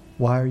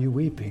 why are you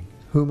weeping?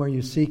 Whom are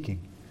you seeking?"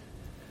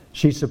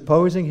 She,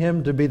 supposing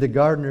him to be the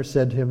gardener,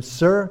 said to him,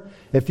 "Sir,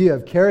 if you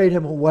have carried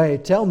him away,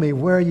 tell me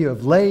where you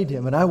have laid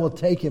him, and I will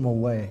take him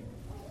away."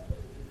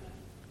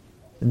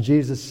 And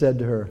Jesus said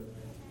to her,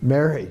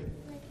 "Mary."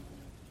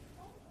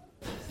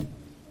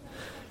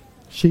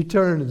 She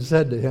turned and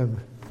said to him,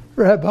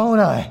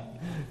 "Rabboni,"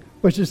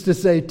 which is to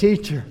say,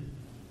 teacher.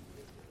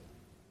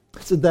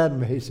 Isn't that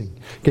amazing?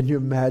 Can you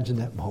imagine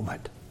that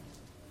moment?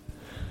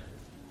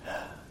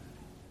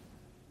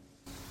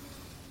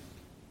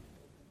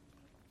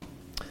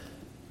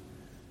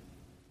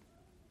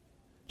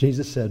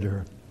 Jesus said to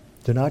her,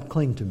 "Do not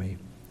cling to me,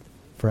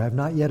 for I have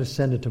not yet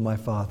ascended to my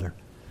Father.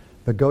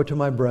 But go to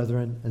my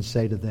brethren and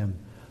say to them,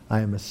 I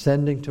am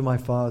ascending to my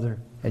Father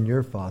and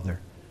your Father,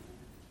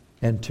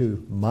 and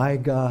to my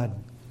God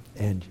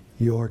and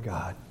your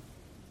God."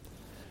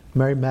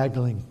 Mary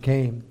Magdalene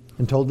came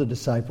and told the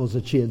disciples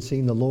that she had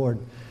seen the Lord,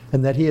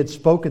 and that he had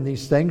spoken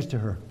these things to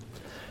her.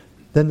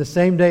 Then the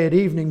same day at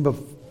evening,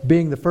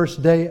 being the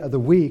first day of the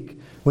week,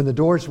 when the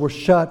doors were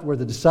shut where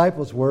the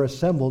disciples were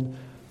assembled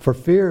for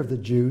fear of the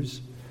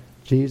Jews,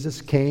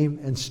 Jesus came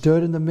and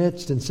stood in the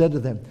midst and said to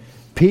them,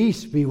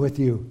 "Peace be with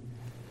you."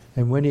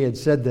 And when he had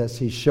said this,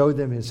 he showed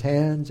them his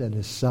hands and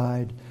his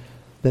side.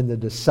 Then the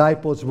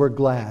disciples were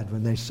glad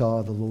when they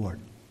saw the Lord.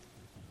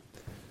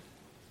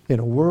 In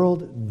a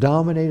world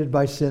dominated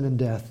by sin and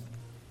death,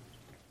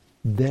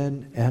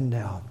 then and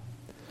now,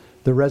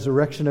 the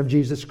resurrection of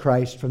Jesus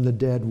Christ from the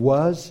dead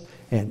was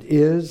and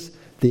is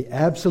the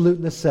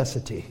absolute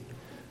necessity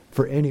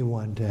for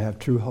anyone to have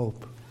true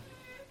hope.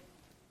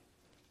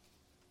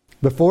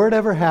 Before it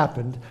ever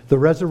happened, the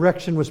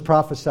resurrection was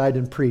prophesied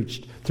and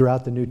preached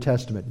throughout the New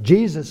Testament.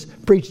 Jesus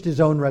preached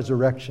his own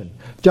resurrection.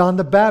 John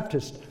the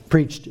Baptist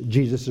preached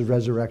Jesus'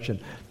 resurrection.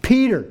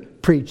 Peter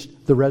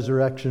preached the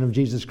resurrection of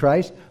Jesus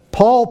Christ.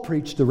 Paul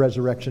preached the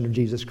resurrection of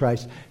Jesus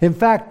Christ. In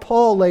fact,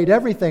 Paul laid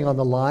everything on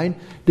the line,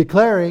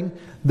 declaring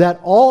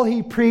that all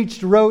he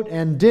preached, wrote,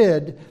 and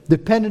did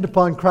depended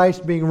upon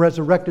Christ being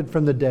resurrected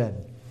from the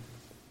dead.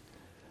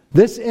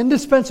 This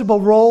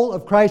indispensable role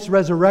of Christ's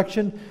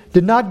resurrection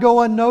did not go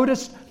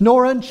unnoticed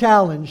nor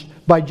unchallenged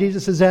by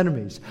Jesus'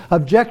 enemies.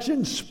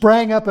 Objections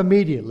sprang up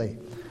immediately,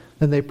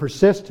 and they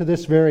persist to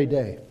this very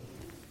day.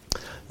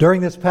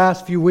 During this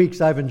past few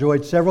weeks, I've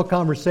enjoyed several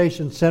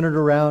conversations centered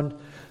around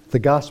the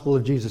gospel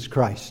of Jesus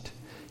Christ.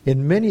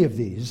 In many of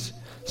these,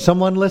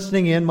 someone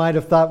listening in might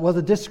have thought, well,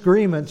 the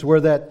disagreements were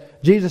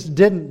that Jesus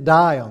didn't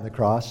die on the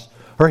cross,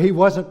 or he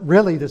wasn't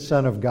really the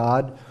Son of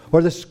God,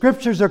 or the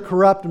Scriptures are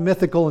corrupt,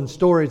 mythical, and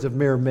stories of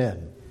mere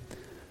men.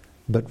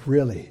 But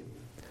really,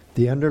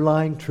 the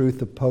underlying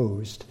truth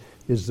opposed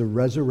is the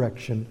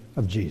resurrection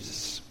of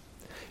Jesus.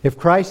 If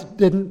Christ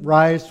didn't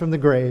rise from the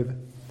grave,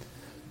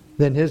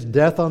 then his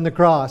death on the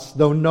cross,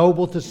 though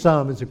noble to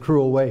some, is a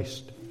cruel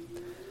waste.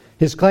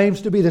 His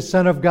claims to be the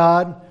Son of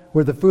God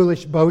were the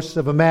foolish boasts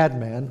of a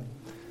madman.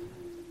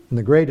 And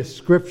the greatest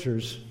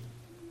Scriptures,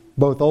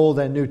 both Old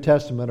and New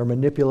Testament, are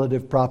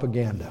manipulative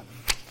propaganda.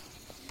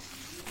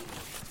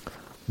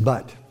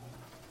 But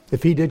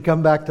if he did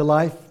come back to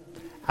life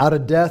out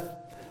of death,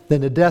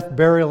 then the death,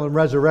 burial, and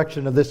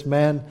resurrection of this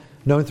man,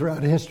 known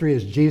throughout history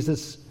as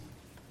Jesus,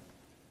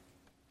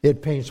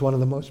 it paints one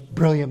of the most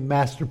brilliant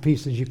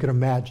masterpieces you can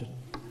imagine.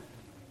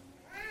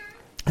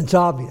 It's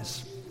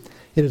obvious.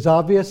 It is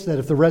obvious that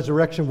if the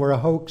resurrection were a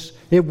hoax,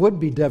 it would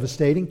be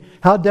devastating.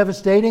 How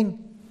devastating?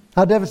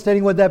 How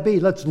devastating would that be?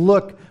 Let's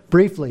look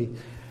briefly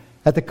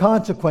at the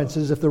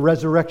consequences if the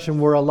resurrection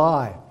were a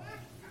lie.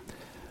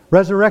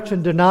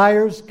 Resurrection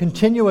deniers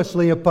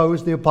continuously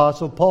opposed the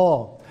Apostle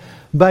Paul,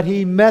 but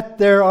he met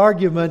their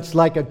arguments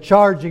like a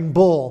charging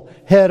bull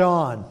head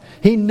on.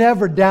 He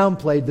never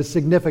downplayed the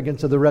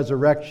significance of the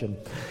resurrection.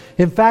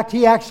 In fact,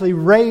 he actually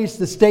raised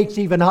the stakes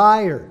even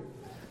higher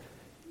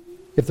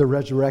if the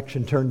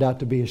resurrection turned out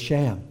to be a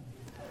sham.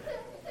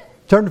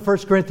 Turn to 1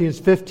 Corinthians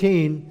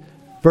 15,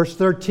 verse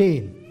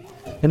 13.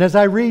 And as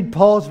I read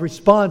Paul's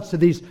response to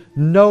these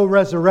no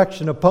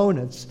resurrection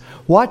opponents,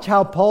 watch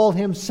how Paul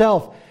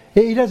himself,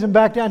 he doesn't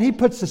back down. He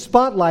puts the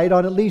spotlight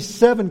on at least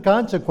 7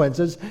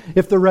 consequences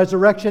if the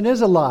resurrection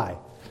is a lie.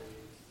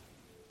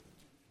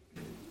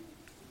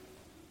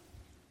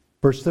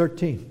 Verse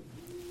 13.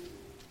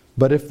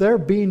 But if there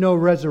be no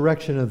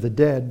resurrection of the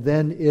dead,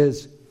 then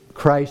is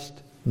Christ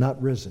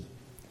not risen.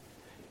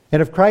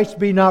 And if Christ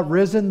be not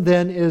risen,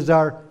 then is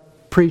our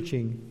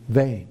preaching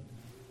vain.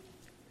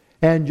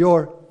 And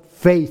your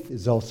faith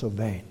is also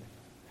vain.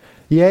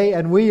 Yea,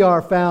 and we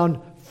are found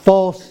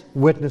false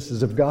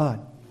witnesses of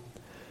God.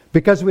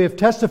 Because we have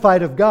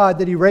testified of God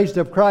that He raised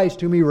up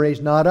Christ, whom He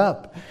raised not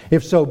up,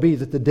 if so be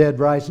that the dead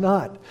rise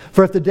not.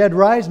 For if the dead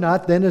rise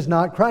not, then is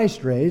not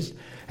Christ raised.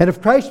 And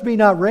if Christ be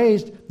not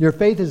raised, your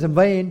faith is in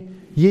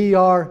vain, ye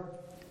are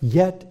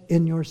yet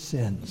in your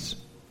sins.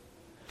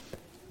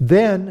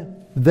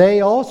 Then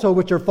they also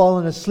which are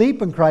fallen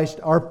asleep in Christ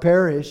are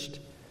perished.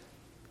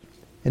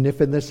 And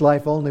if in this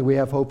life only we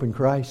have hope in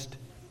Christ,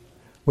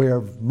 we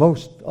are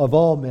most of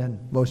all men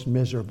most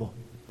miserable.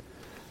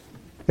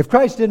 If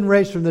Christ didn't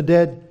raise from the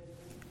dead,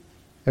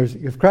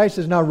 if Christ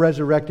is not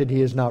resurrected,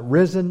 He is not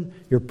risen.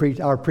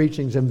 Our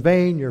preaching's in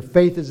vain. Your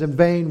faith is in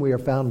vain. We are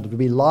found to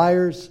be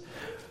liars.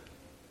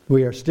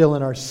 We are still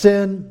in our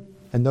sin.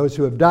 And those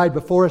who have died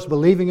before us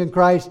believing in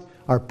Christ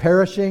are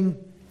perishing.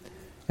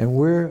 And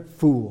we're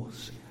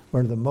fools.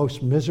 We're the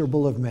most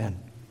miserable of men.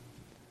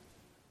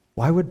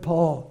 Why would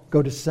Paul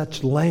go to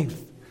such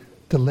length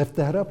to lift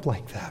that up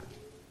like that?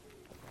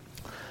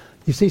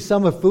 You see,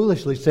 some have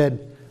foolishly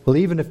said, well,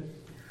 even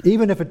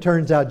if it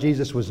turns out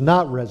Jesus was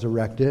not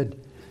resurrected,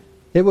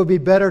 it would be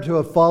better to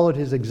have followed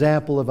His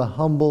example of a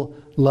humble,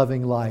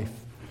 loving life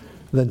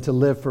than to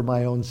live for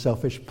my own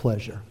selfish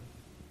pleasure.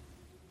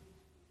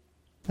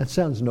 That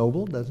sounds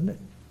noble, doesn't it?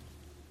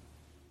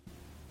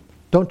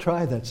 Don't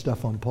try that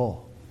stuff on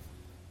Paul.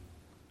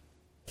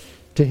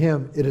 To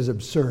him, it is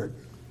absurd.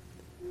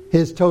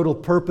 His total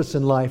purpose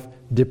in life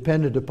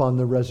depended upon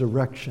the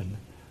resurrection.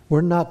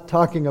 We're not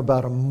talking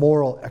about a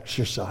moral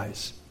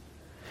exercise.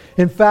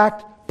 In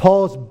fact,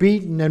 Paul's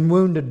beaten and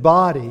wounded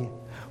body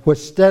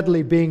was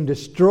steadily being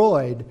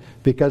destroyed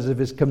because of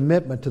his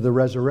commitment to the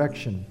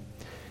resurrection.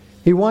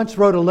 He once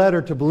wrote a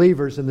letter to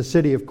believers in the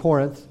city of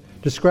Corinth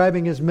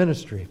describing his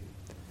ministry.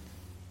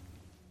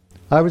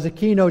 I was a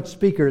keynote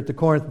speaker at the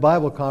Corinth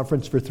Bible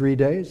Conference for 3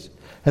 days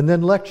and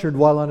then lectured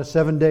while on a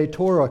 7-day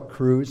Torah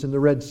cruise in the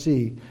Red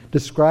Sea,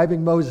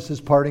 describing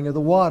Moses' parting of the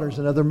waters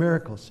and other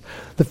miracles.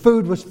 The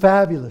food was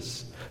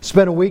fabulous.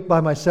 Spent a week by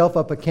myself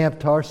up at Camp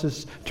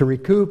Tarsus to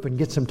recoup and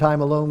get some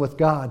time alone with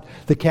God.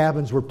 The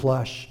cabins were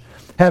plush.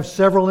 Have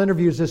several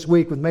interviews this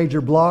week with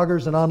major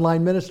bloggers and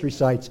online ministry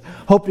sites.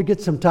 Hope to get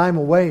some time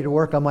away to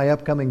work on my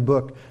upcoming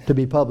book to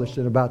be published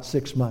in about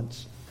 6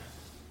 months.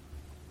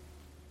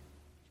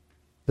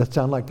 Does that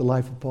sound like the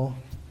life of Paul?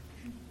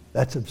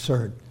 That's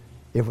absurd.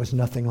 It was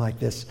nothing like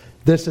this.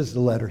 This is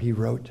the letter he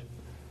wrote.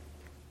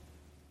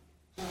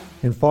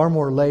 In far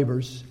more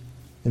labors,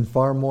 in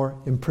far more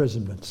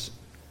imprisonments,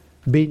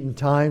 beaten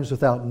times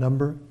without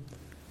number,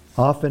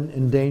 often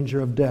in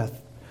danger of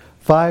death.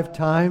 5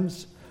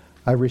 times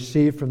I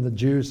received from the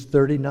Jews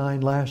 39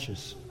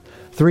 lashes.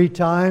 3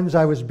 times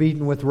I was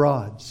beaten with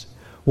rods.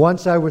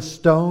 Once I was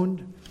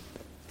stoned.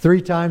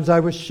 3 times I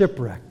was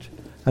shipwrecked.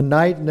 A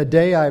night and a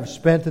day I have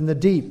spent in the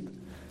deep.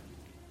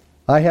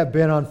 I have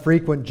been on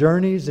frequent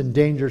journeys in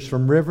dangers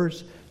from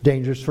rivers,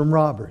 dangers from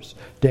robbers,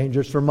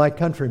 dangers from my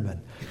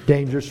countrymen,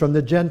 dangers from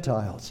the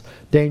Gentiles,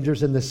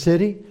 dangers in the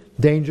city,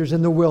 dangers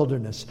in the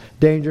wilderness,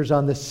 dangers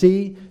on the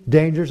sea,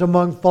 dangers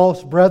among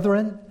false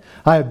brethren.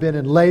 I have been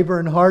in labor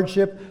and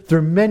hardship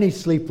through many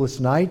sleepless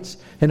nights,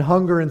 in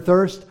hunger and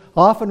thirst,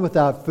 often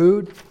without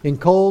food, in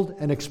cold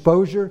and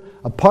exposure.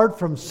 Apart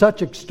from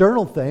such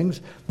external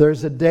things, there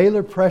is a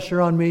daily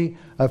pressure on me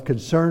of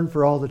concern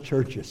for all the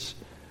churches.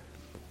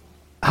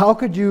 How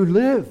could you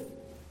live?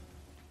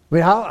 I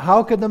mean,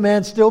 how could the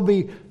man still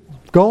be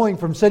going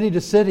from city to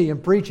city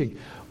and preaching?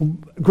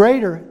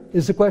 Greater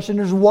is the question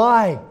is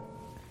why?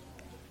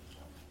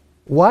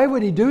 Why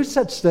would he do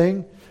such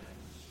thing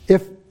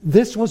if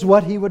this was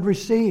what he would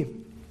receive?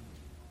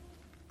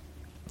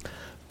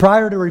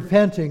 Prior to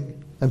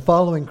repenting and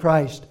following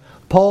Christ,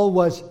 Paul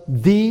was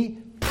the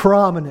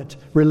prominent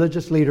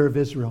religious leader of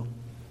Israel.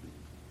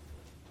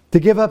 To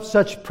give up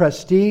such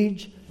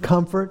prestige,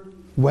 comfort,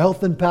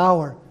 wealth, and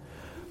power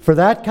for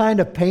that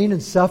kind of pain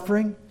and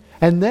suffering,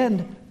 and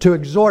then to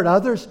exhort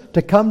others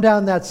to come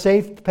down that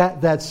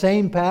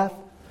same path,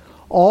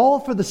 all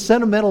for the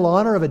sentimental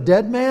honor of a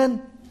dead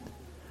man?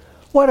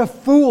 What a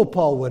fool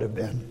Paul would have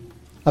been.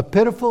 A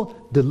pitiful,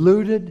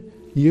 deluded,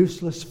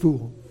 useless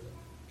fool.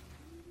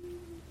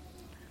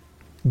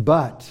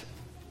 But,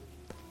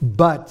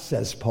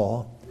 says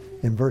Paul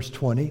in verse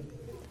 20,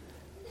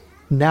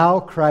 now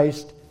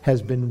Christ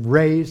has been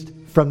raised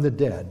from the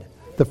dead,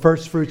 the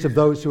first fruits of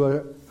those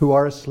who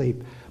are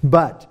asleep.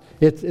 But,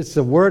 it's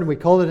a word, we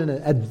call it an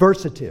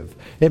adversative.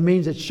 It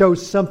means it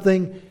shows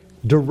something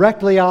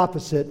directly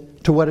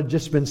opposite to what had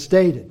just been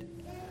stated.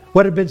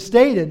 What had been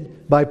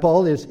stated by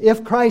Paul is,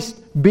 if Christ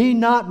be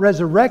not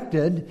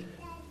resurrected,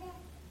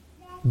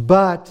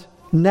 but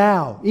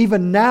now.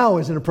 Even now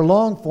is in a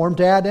prolonged form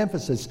to add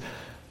emphasis.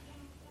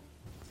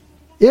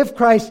 If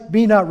Christ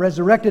be not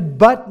resurrected,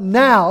 but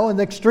now, and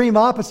the extreme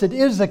opposite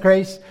is the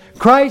case,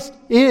 Christ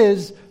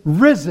is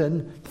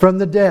risen from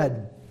the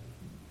dead.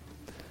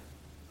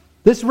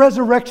 This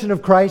resurrection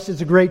of Christ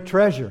is a great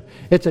treasure.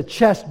 It's a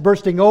chest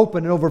bursting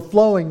open and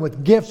overflowing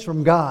with gifts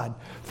from God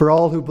for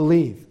all who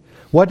believe.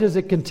 What does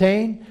it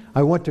contain?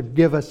 I want to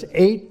give us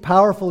 8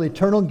 powerful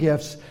eternal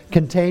gifts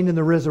contained in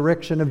the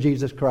resurrection of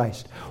Jesus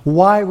Christ.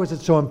 Why was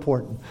it so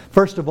important?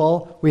 First of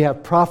all, we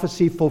have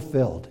prophecy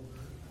fulfilled.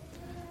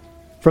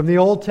 From the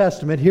Old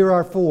Testament, here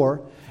are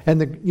 4.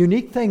 And the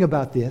unique thing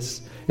about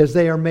this is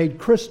they are made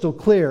crystal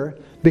clear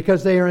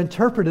because they are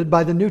interpreted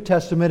by the New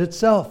Testament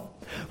itself.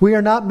 We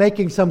are not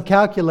making some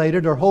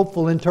calculated or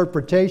hopeful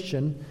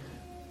interpretation.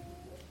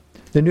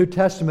 The New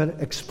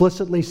Testament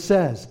explicitly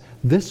says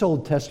this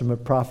Old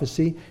Testament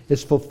prophecy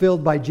is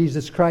fulfilled by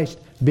Jesus Christ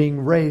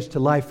being raised to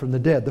life from the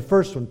dead. The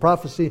first one,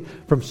 prophecy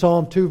from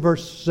Psalm 2,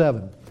 verse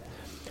 7.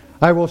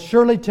 I will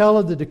surely tell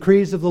of the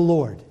decrees of the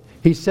Lord.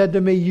 He said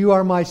to me, you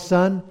are my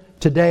son,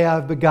 today I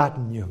have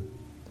begotten you.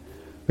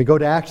 We go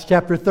to Acts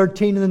chapter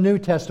 13 in the New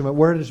Testament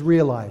where it is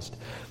realized.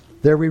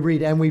 There we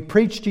read, and we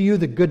preach to you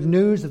the good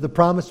news of the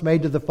promise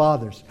made to the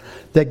fathers,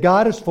 that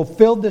God has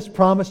fulfilled this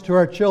promise to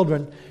our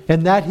children,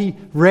 and that He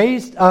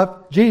raised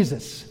up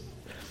Jesus.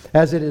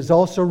 As it is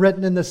also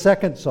written in the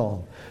second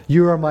psalm,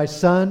 you are my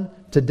son,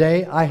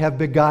 today I have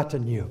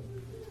begotten you.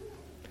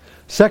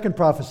 Second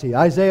prophecy,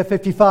 Isaiah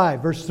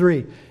 55, verse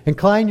 3.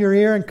 Incline your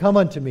ear and come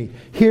unto me.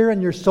 Hear,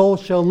 and your soul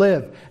shall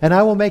live. And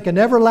I will make an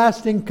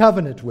everlasting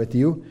covenant with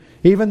you,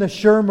 even the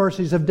sure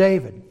mercies of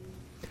David.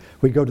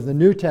 We go to the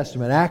New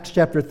Testament, Acts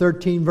chapter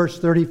 13, verse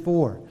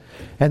 34.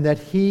 And that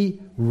He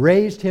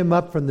raised Him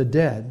up from the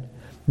dead,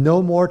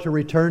 no more to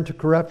return to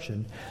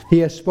corruption. He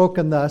has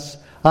spoken thus,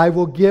 I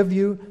will give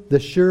you the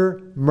sure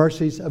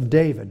mercies of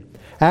David.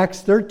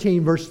 Acts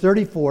 13, verse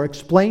 34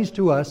 explains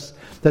to us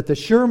that the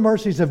sure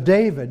mercies of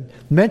David,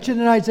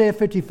 mentioned in Isaiah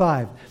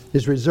 55,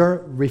 is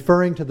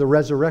referring to the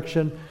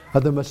resurrection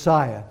of the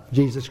Messiah,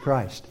 Jesus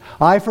Christ.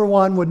 I, for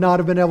one, would not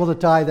have been able to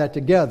tie that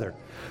together.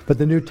 But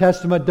the New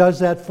Testament does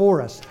that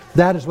for us.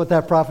 That is what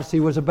that prophecy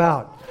was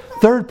about.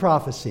 Third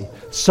prophecy,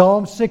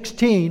 Psalm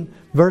 16,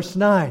 verse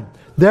 9.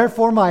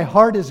 Therefore my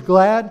heart is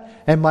glad,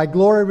 and my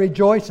glory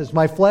rejoices.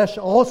 My flesh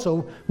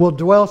also will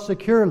dwell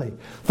securely.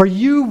 For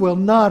you will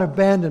not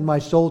abandon my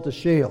soul to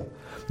Sheol,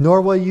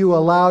 nor will you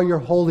allow your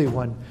Holy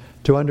One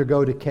to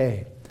undergo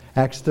decay.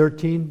 Acts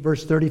 13,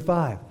 verse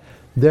 35.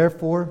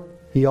 Therefore,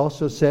 he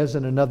also says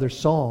in another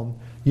psalm,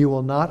 you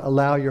will not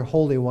allow your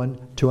Holy One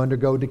to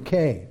undergo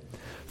decay.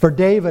 For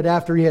David,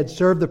 after he had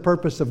served the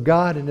purpose of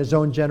God in his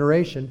own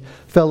generation,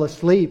 fell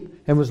asleep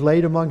and was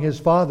laid among his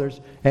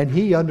fathers, and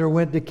he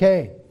underwent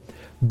decay.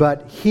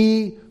 But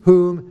he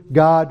whom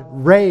God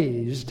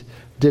raised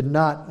did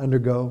not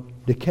undergo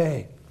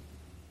decay.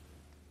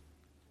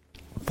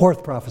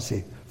 Fourth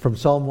prophecy from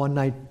Psalm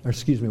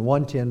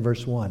 110,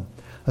 verse 1.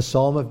 A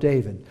psalm of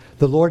David.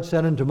 The Lord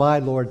said unto my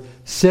Lord,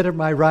 sit at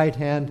my right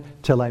hand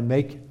till I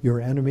make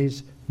your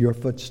enemies your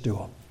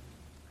footstool.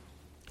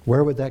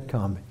 Where would that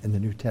come in the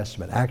New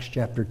Testament? Acts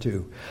chapter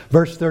 2,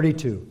 verse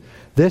 32.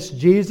 This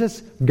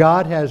Jesus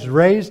God has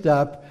raised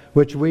up,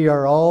 which we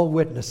are all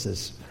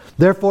witnesses.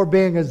 Therefore,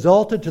 being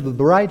exalted to the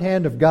right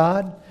hand of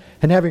God,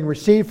 and having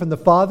received from the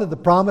Father the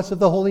promise of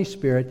the Holy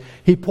Spirit,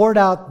 He poured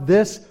out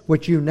this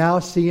which you now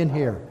see and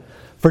hear.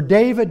 For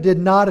David did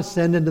not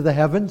ascend into the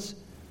heavens,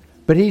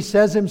 but he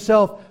says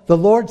himself, the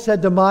Lord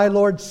said to my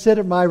Lord, sit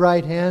at my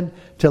right hand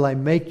till I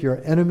make your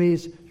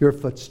enemies your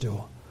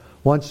footstool.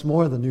 Once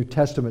more, the New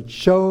Testament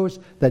shows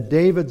that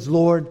David's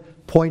Lord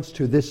points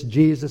to this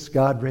Jesus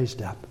God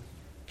raised up.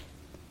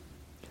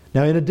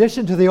 Now, in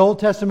addition to the Old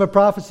Testament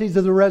prophecies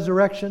of the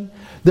resurrection,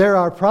 there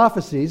are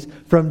prophecies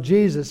from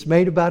Jesus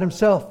made about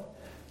Himself.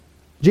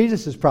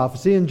 Jesus'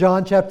 prophecy in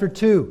John chapter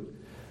 2,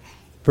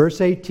 verse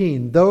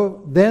 18.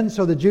 Then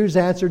the Jews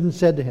answered and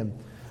said to Him,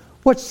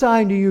 what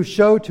sign do you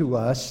show to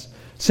us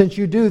since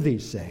you do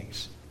these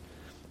things?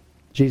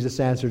 Jesus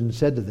answered and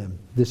said to them,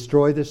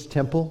 destroy this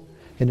temple,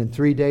 and in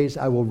 3 days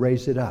I will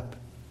raise it up.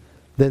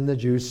 Then the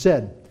Jews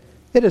said,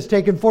 it has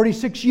taken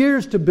 46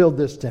 years to build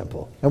this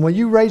temple, and will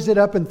you raise it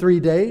up in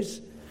 3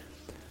 days?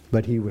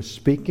 But He was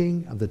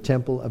speaking of the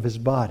temple of His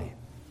body.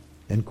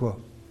 End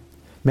quote.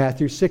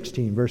 Matthew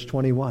 16, verse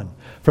 21.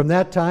 From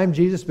that time,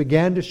 Jesus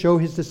began to show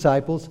his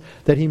disciples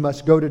that he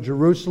must go to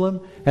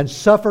Jerusalem and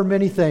suffer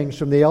many things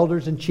from the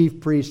elders and chief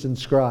priests and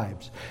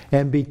scribes,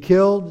 and be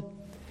killed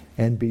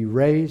and be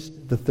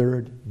raised the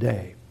third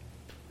day.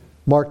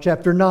 Mark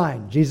chapter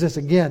 9, Jesus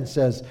again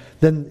says,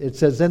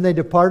 then they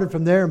departed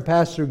from there and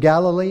passed through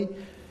Galilee,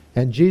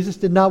 and Jesus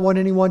did not want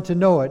anyone to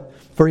know it,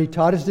 for he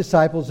taught his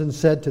disciples and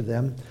said to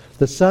them,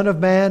 the Son of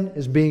Man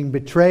is being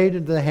betrayed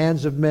into the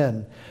hands of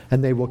men,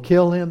 and they will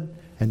kill him,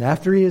 and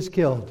after he is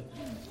killed,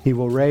 he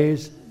will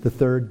raise the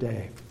third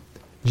day.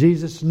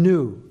 Jesus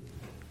knew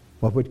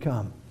what would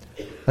come.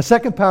 A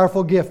second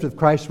powerful gift of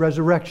Christ's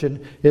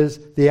resurrection is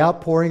the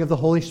outpouring of the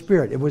Holy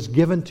Spirit. It was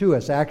given to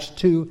us, Acts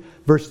 2,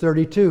 verse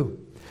 32.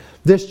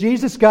 This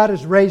Jesus God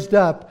is raised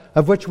up,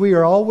 of which we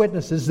are all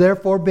witnesses,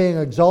 therefore being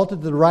exalted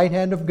to the right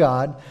hand of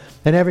God,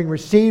 and having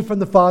received from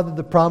the Father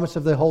the promise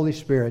of the Holy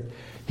Spirit,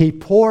 he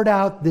poured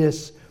out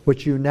this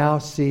which you now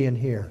see and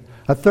hear.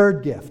 A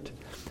third gift,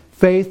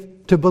 faith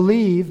to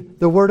believe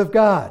the Word of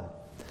God.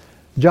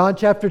 John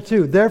chapter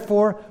 2,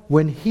 therefore,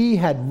 when he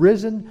had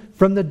risen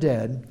from the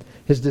dead,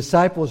 his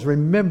disciples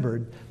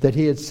remembered that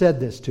he had said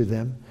this to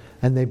them,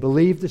 and they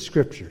believed the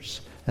Scriptures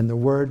and the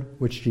word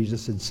which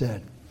Jesus had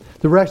said.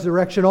 The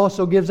resurrection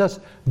also gives us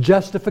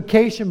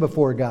justification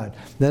before God.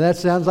 Now that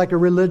sounds like a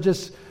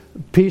religious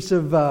piece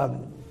of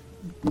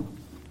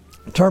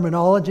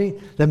terminology.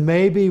 Then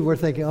maybe we're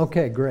thinking,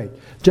 okay, great.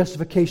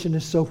 Justification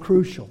is so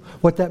crucial.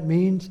 What that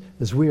means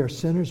is we are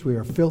sinners, we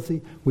are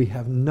filthy, we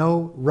have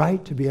no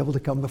right to be able to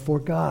come before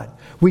God.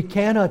 We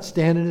cannot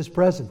stand in His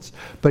presence.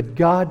 But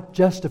God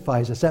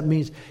justifies us. That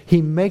means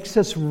He makes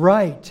us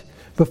right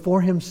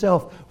before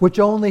Himself, which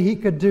only He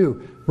could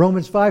do.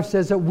 Romans 5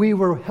 says that we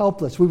were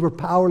helpless. We were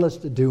powerless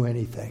to do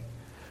anything.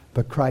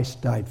 But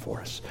Christ died for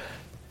us.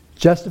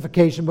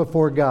 Justification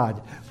before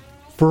God.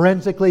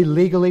 Forensically,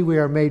 legally, we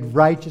are made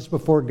righteous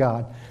before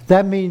God.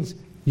 That means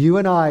you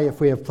and I,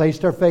 if we have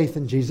placed our faith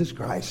in Jesus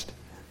Christ,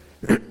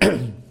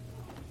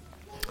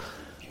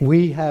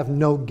 we have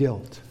no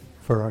guilt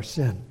for our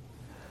sin.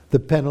 The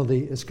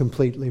penalty is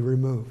completely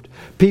removed.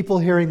 People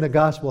hearing the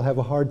gospel have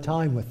a hard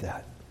time with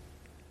that.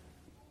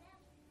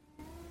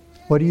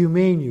 What do you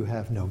mean you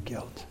have no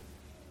guilt?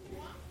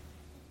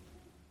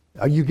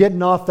 Are you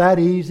getting off that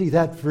easy,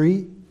 that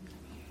free?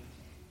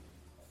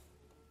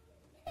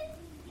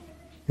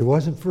 It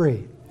wasn't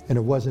free, and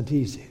it wasn't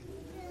easy.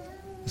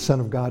 The Son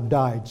of God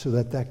died so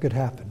that that could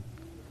happen.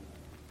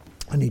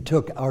 And He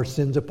took our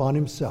sins upon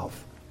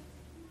Himself.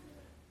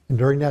 And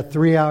during that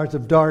 3 hours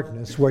of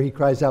darkness where He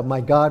cries out,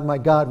 my God,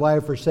 why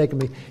have you forsaken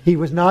me? He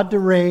was not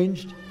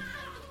deranged.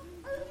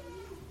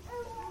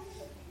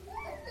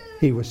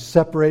 He was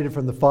separated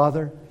from the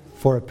Father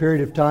for a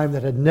period of time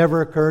that had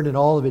never occurred in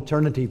all of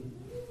eternity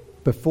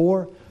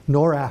before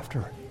nor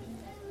after.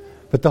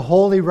 But the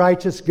holy,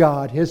 righteous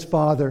God, His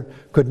Father,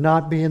 could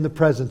not be in the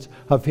presence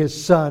of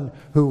His Son,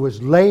 who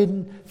was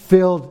laden,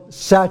 filled,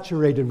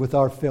 saturated with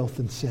our filth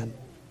and sin.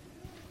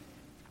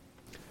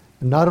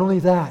 And not only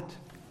that,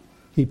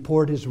 He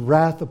poured His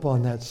wrath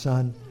upon that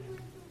Son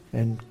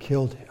and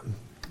killed Him.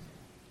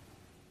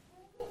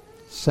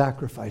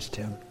 Sacrificed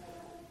Him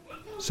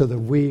so that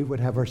we would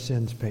have our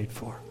sins paid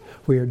for.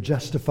 We are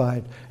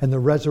justified, and the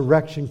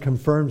resurrection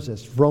confirms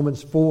this.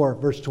 Romans 4,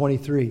 verse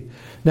 23.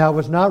 Now it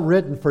was not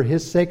written for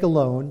his sake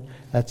alone,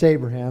 that's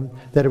Abraham,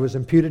 that it was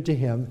imputed to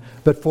him,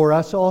 but for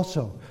us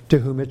also, to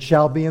whom it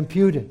shall be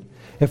imputed.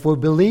 If we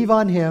believe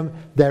on Him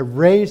that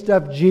raised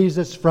up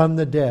Jesus from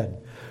the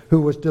dead,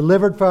 who was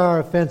delivered for our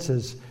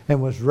offenses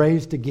and was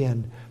raised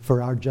again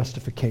for our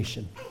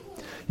justification.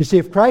 You see,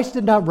 if Christ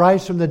did not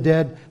rise from the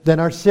dead, then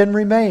our sin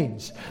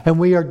remains, and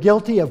we are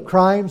guilty of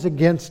crimes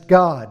against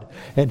God,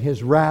 and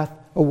His wrath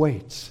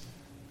awaits.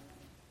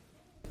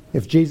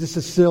 If Jesus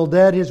is still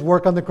dead, His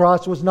work on the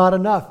cross was not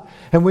enough,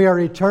 and we are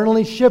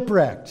eternally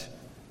shipwrecked.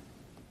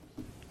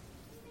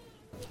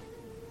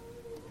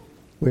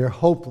 We are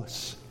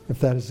hopeless if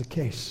that is the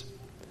case.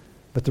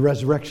 But the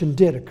resurrection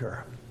did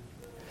occur.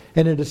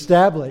 And it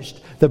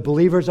established that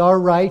believers are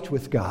right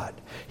with God.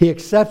 He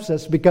accepts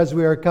us because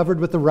we are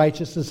covered with the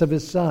righteousness of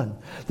His Son.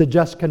 The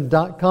just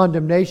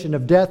condemnation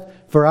of death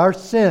for our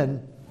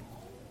sin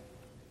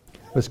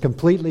was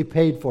completely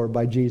paid for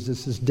by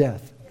Jesus'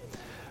 death.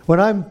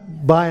 When I'm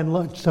buying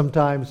lunch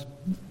sometimes,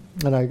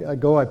 and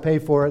I pay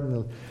for it,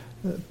 and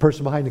the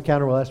person behind the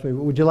counter will ask me,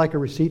 would you like a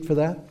receipt for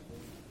that?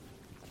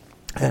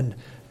 And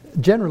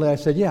generally I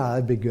said, yeah,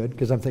 that'd be good,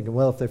 because I'm thinking,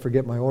 well, if they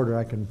forget my order,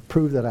 I can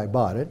prove that I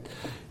bought it,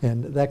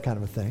 and that kind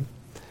of a thing.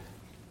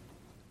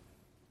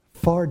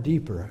 Far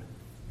deeper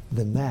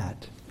than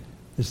that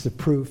is the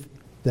proof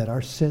that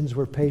our sins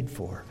were paid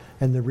for.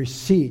 And the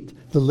receipt,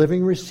 the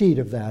living receipt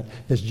of that,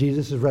 is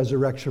Jesus'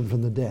 resurrection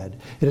from the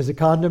dead. It is a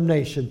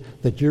condemnation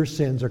that your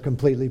sins are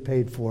completely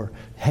paid for.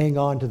 Hang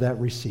on to that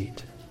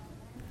receipt.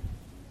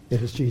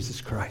 It is Jesus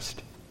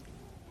Christ.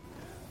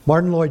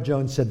 Martin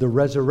Lloyd-Jones said, the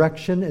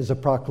resurrection is a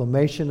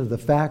proclamation of the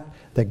fact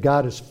that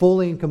God is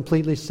fully and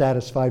completely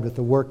satisfied with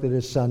the work that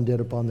His Son did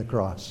upon the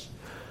cross.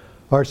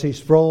 R.C.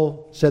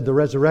 Sproul said the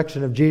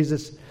resurrection of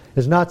Jesus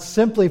is not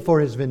simply for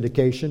His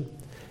vindication,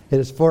 it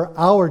is for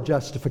our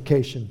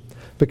justification,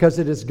 because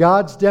it is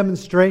God's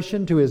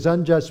demonstration to His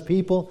unjust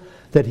people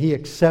that He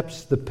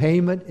accepts the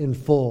payment in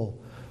full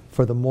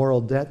for the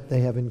moral debt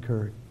they have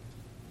incurred.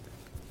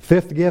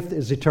 Fifth gift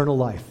is eternal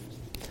life.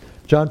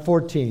 John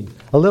 14,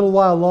 "A little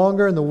while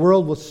longer and the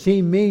world will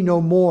see me no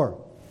more,"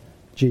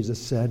 Jesus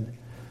said.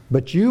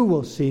 "But you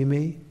will see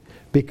me,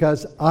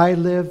 because I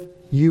live,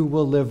 you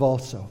will live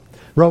also."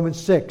 Romans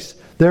 6,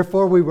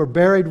 "Therefore we were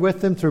buried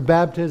with Him through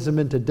baptism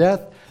into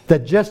death,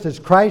 that just as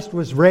Christ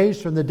was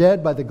raised from the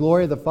dead by the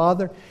glory of the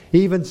Father,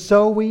 even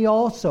so we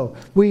also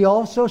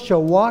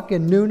shall walk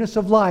in newness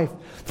of life.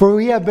 For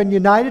we have been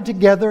united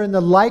together in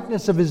the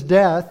likeness of His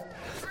death.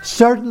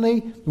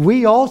 Certainly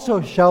we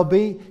also shall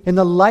be in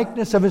the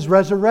likeness of His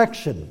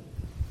resurrection."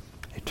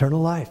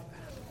 Eternal life.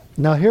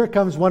 Now here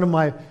comes one of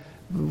my,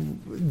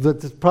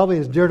 that's probably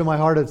as dear to my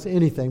heart as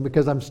anything,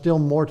 because I'm still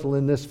mortal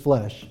in this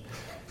flesh.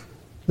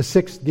 The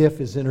sixth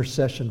gift is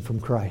intercession from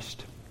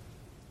Christ.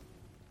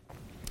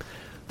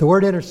 The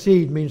word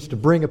intercede means to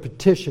bring a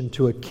petition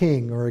to a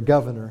king or a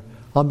governor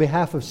on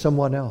behalf of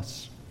someone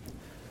else.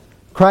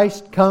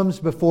 Christ comes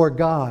before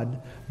God,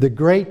 the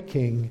great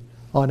King,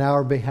 on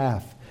our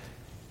behalf.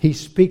 He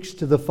speaks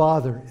to the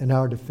Father in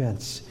our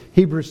defense.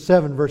 Hebrews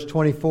 7 verse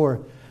 24,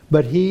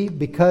 "But He,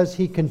 because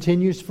He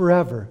continues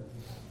forever,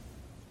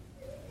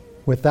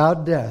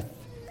 without death,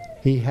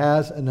 He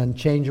has an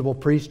unchangeable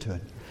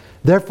priesthood.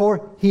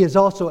 Therefore, He is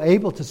also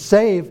able to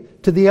save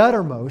to the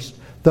uttermost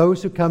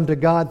those who come to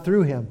God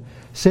through Him,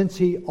 since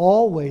He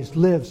always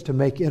lives to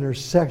make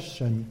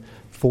intercession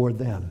for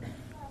them."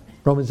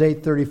 Romans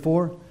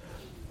 8:34,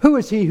 "Who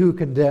is he who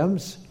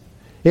condemns?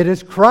 It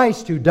is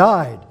Christ who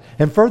died,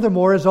 and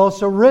furthermore is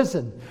also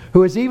risen,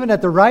 who is even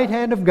at the right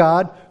hand of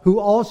God, who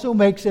also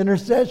makes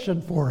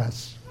intercession for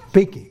us."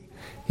 Speaking,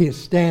 He is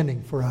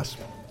standing for us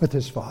with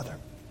His Father.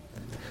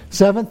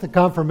 Seventh, the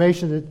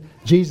confirmation that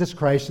Jesus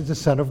Christ is the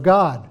Son of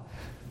God.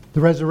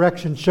 The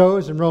resurrection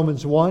shows in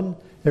Romans 1,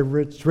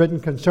 it's written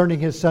concerning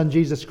His Son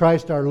Jesus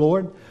Christ our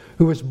Lord,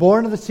 who was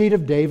born of the seed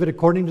of David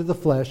according to the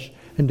flesh,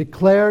 and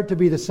declared to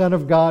be the Son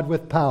of God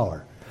with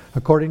power,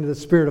 according to the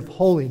Spirit of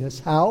holiness.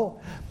 How?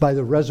 By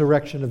the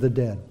resurrection of the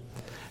dead.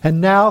 And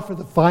now for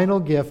the final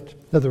gift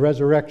of the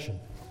resurrection.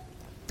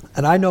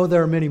 And I know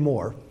there are many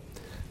more.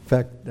 In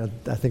fact,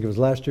 I think it was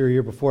last year or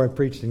year before I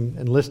preached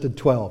and listed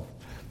 12.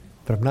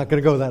 But I'm not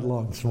going to go that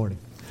long this morning.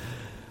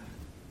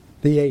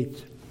 The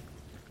eighth.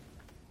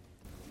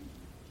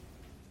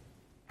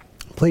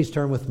 Please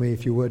turn with me,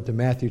 if you would, to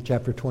Matthew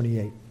chapter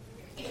 28.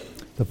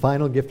 The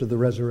final gift of the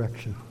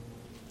resurrection.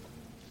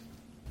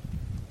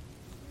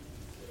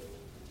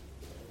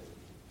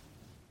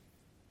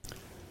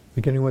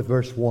 Beginning with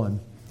verse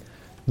 1.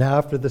 "Now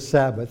after the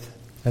Sabbath,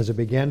 as it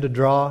began to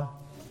dawn,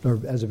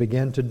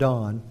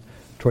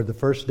 toward the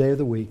first day of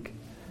the week,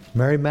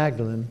 Mary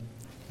Magdalene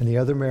and the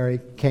other Mary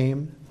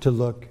came to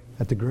look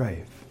at the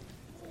grave."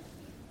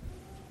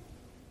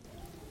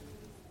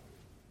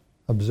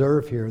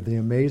 Observe here the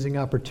amazing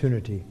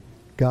opportunity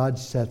God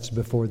sets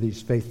before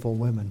these faithful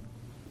women.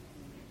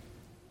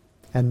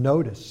 And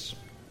notice,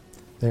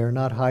 they are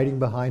not hiding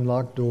behind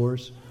locked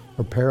doors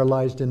or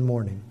paralyzed in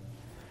mourning.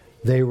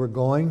 They were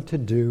going to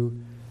do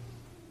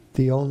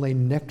the only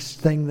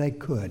next thing they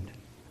could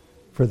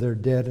for their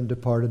dead and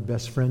departed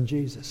best friend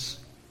Jesus.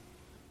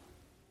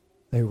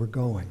 They were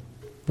going.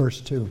 Verse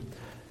 2.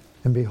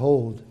 "And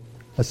behold,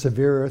 a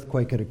severe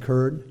earthquake had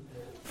occurred,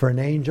 for an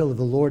angel of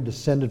the Lord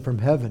descended from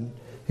heaven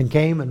and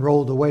came and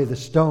rolled away the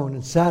stone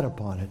and sat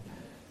upon it.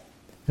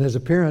 And His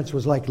appearance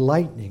was like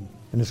lightning,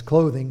 and His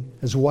clothing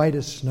as white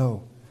as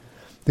snow.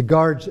 The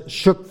guards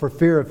shook for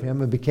fear of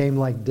Him and became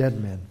like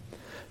dead men.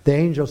 The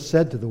angel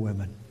said to the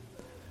women,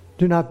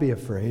 'Do not be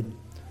afraid,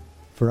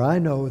 for I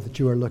know that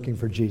you are looking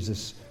for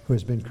Jesus who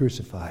has been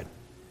crucified.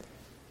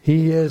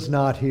 He is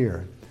not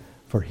here,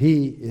 for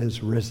He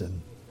is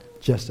risen,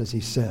 just as He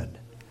said.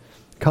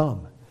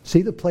 Come,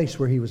 see the place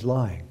where He was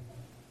lying.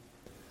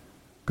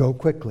 Go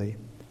quickly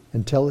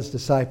and tell His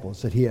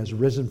disciples that He has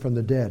risen from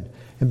the dead.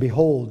 And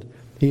behold,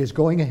 He is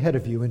going ahead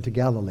of you into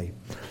Galilee.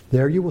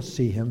 There you will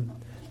see Him.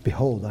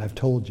 Behold, I have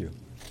told you.'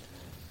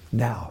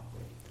 Now,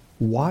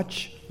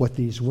 watch what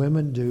these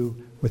women do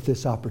with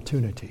this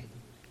opportunity.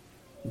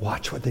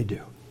 Watch what they do.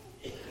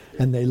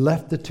 And they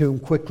left the tomb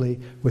quickly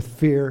with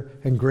fear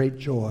and great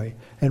joy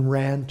and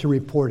ran to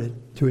report it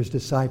to His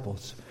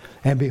disciples.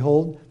 And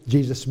behold,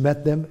 Jesus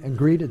met them and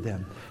greeted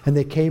them. And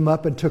they came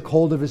up and took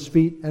hold of His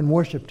feet and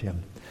worshipped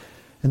Him.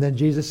 And then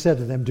Jesus said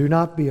to them, 'Do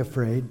not be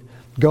afraid.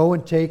 Go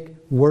and take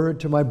word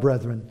to my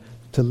brethren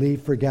to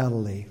leave for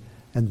Galilee,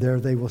 and there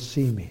they will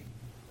see me.'"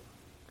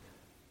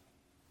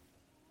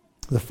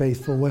 The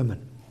faithful women.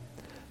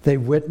 They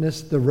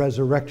witnessed the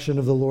resurrection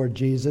of the Lord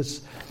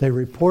Jesus. They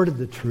reported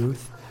the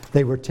truth.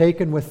 They were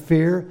taken with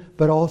fear,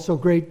 but also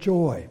great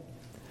joy.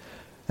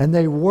 And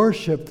they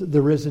worshiped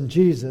the risen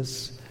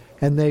Jesus,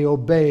 and they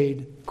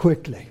obeyed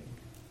quickly.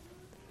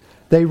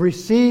 They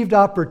received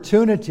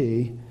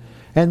opportunity,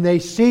 and they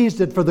seized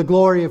it for the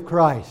glory of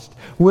Christ.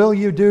 Will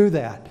you do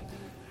that?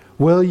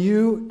 Will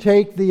you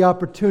take the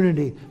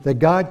opportunity that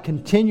God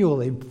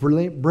continually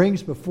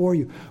brings before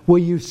you? Will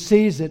you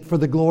seize it for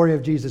the glory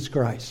of Jesus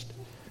Christ?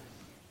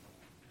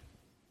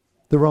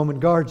 The Roman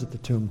guards at the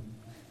tomb.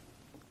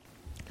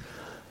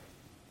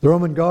 The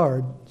Roman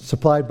guard,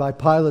 supplied by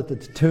Pilate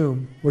at the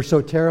tomb, were so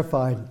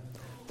terrified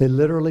they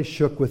literally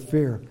shook with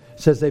fear.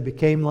 It says they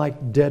became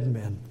like dead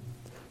men,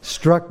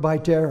 struck by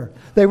terror.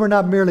 They were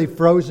not merely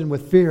frozen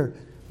with fear,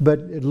 but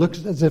it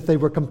looks as if they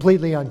were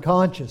completely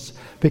unconscious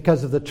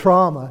because of the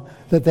trauma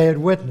that they had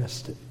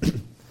witnessed.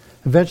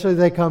 Eventually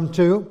they come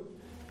to,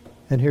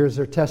 and here's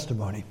their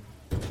testimony.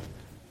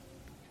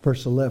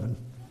 Verse 11.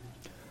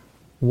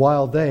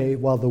 While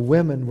the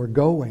women were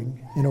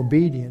going in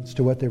obedience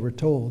to what they were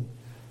told,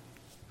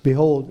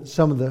 behold,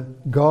 some of the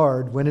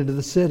guard went into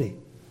the city,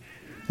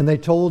 and they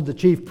told the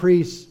chief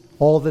priests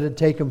all that had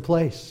taken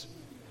place.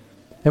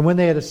 And when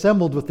they had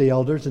assembled with the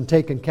elders and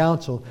taken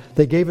counsel,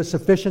 they gave a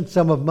sufficient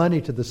sum of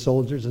money to the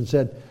soldiers and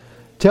said,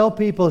 "Tell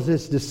people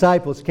his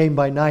disciples came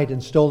by night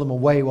and stole him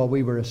away while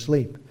we were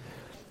asleep.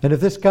 And if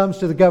this comes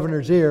to the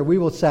governor's ear, we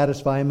will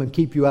satisfy him and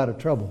keep you out of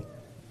trouble."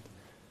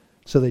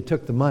 So they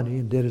took the money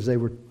and did as they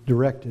were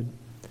directed.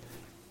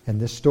 And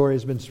this story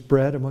has been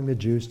spread among the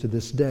Jews to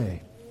this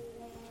day.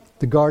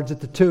 The guards at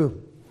the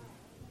tomb,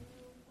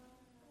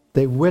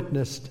 they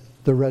witnessed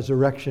the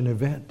resurrection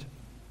event.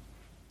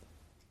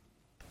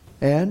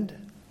 And,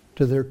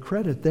 to their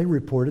credit, they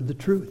reported the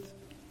truth.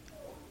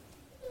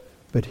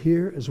 But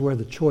here is where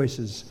the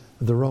choices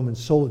of the Roman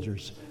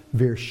soldiers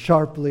veer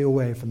sharply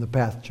away from the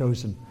path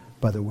chosen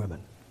by the women.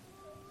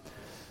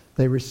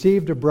 They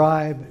received a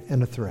bribe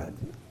and a threat.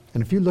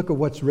 And if you look at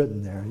what's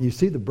written there, you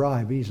see the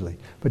bribe easily.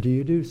 But do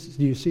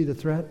you see the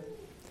threat?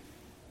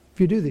 If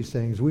you do these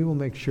things, we will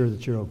make sure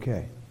that you're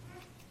okay.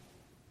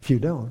 If you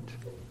don't,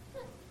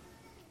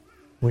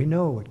 we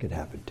know what could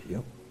happen to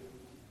you.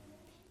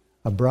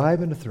 A bribe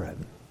and a threat.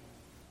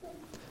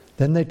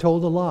 Then they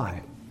told a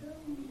lie.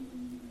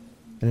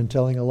 And in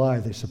telling a lie,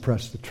 they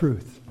suppressed the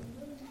truth.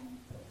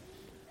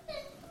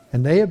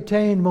 And they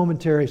obtained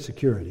momentary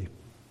security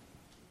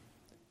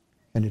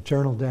and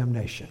eternal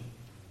damnation.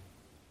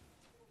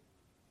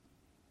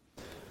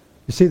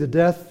 You see, the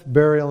death,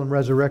 burial, and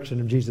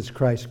resurrection of Jesus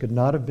Christ could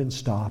not have been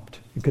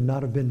stopped. It could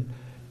not have been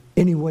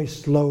any way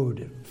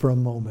slowed for a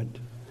moment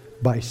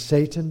by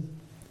Satan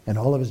and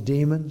all of his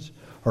demons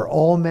or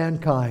all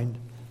mankind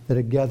that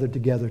had gathered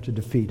together to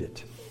defeat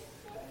it.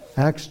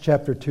 Acts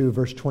chapter 2,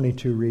 verse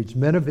 22 reads,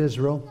 "Men of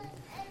Israel,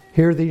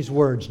 hear these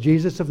words.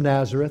 Jesus of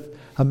Nazareth,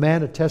 a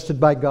man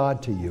attested by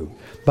God to you,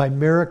 by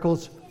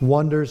miracles,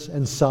 wonders,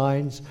 and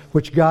signs,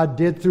 which God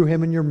did through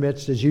him in your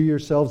midst, as you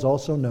yourselves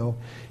also know,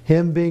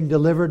 him being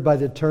delivered by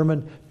the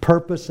determined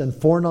purpose and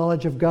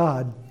foreknowledge of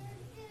God,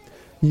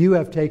 you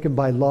have taken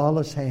by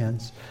lawless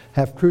hands,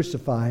 have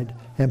crucified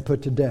and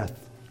put to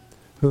death,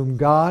 whom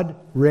God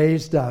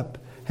raised up,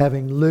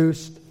 having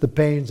loosed the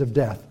pains of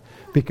death,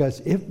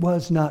 because it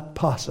was not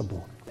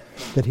possible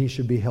that he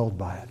should be held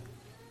by it."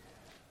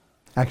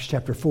 Acts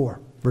chapter 4,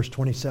 verse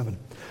 27.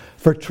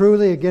 "For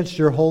truly against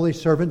your holy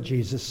servant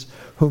Jesus,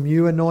 whom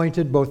you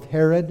anointed, both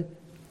Herod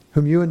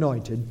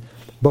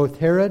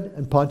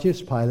and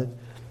Pontius Pilate,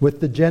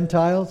 with the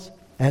Gentiles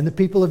and the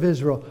people of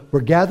Israel,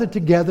 were gathered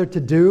together to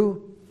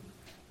do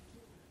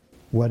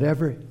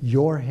whatever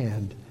your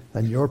hand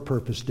and your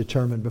purpose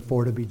determined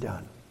before to be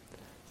done."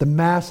 The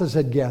masses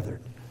had gathered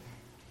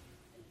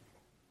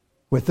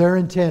with their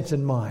intents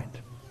in mind,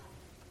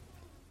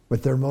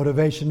 with their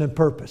motivation and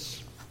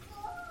purpose.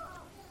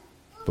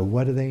 But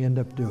what do they end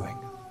up doing?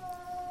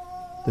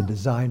 The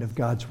design of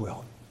God's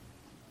will.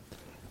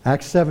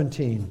 Acts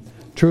 17.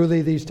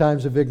 "Truly these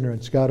times of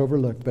ignorance God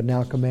overlooked, but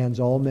now commands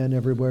all men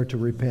everywhere to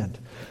repent,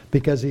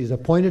 because he's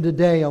appointed a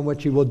day on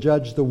which he will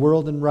judge the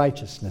world in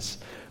righteousness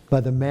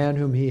by the man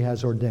whom he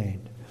has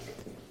ordained.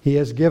 He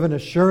has given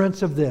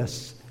assurance of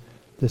this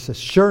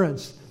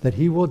assurance that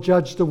he will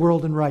judge the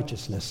world in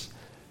righteousness."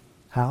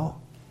 How?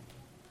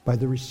 By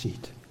the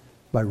receipt,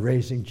 by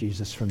raising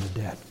Jesus from the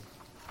dead.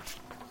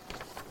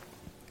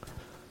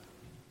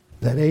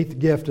 That eighth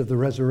gift of the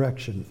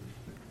resurrection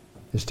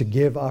is to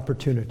give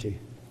opportunity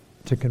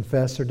to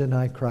confess or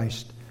deny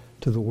Christ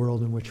to the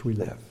world in which we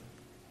live.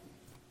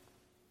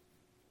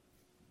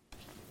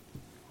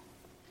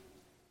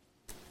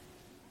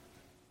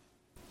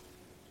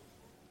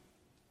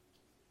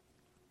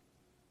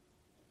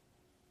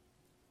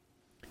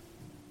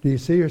 Do you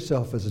see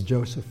yourself as a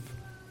Joseph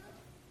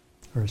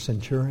or a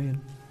centurion?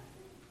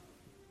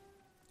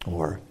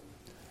 Or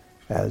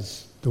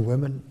as the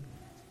women?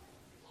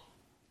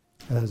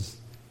 As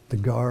the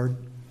guard?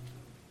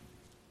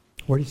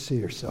 Where do you see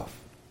yourself?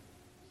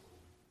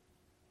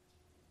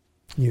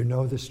 You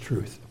know this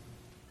truth.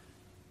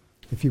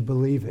 If you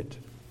believe it,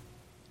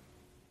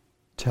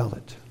 tell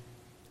it.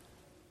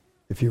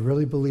 If you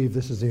really believe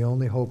this is the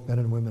only hope men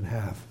and women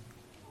have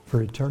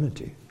for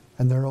eternity,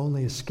 and their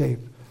only escape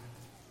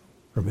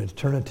from an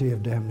eternity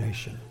of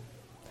damnation,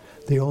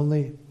 the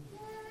only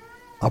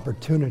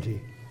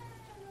opportunity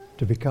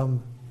to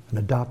become an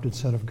adopted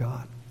son of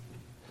God,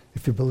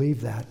 if you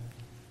believe that,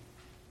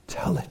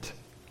 tell it.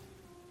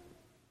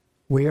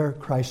 We are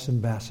Christ's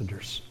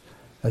ambassadors,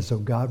 as though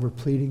God were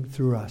pleading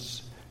through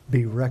us,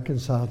 be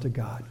reconciled to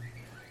God.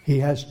 He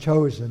has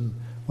chosen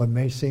what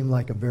may seem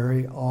like a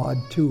very odd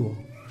tool,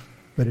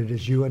 but it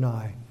is you and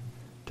I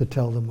to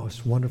tell the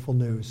most wonderful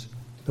news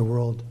the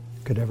world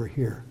could ever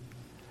hear,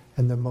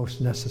 and the most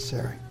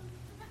necessary.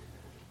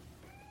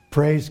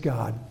 Praise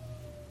God.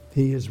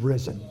 He is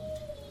risen.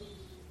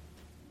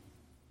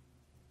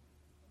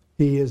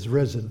 He is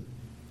risen.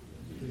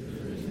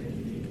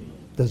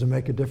 Does it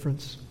make a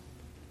difference?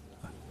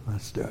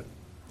 Let's do it.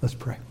 Let's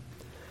pray.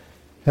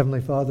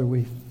 Heavenly Father,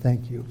 we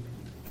thank you.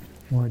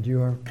 Lord,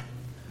 you are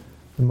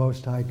the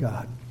Most High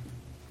God.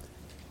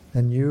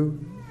 And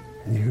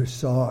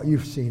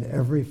you've seen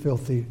every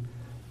filthy,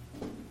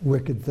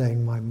 wicked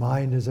thing my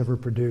mind has ever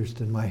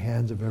produced and my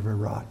hands have ever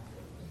wrought.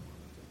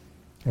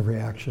 Every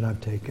action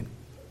I've taken,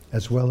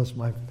 as well as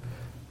my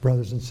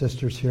brothers and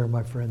sisters here,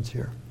 my friends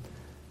here,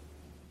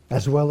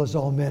 as well as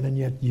all men, and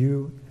yet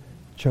you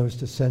chose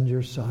to send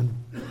your Son.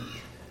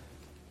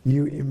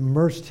 You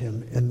immersed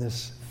him in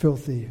this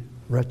filthy,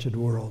 wretched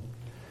world.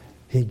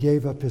 He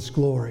gave up his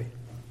glory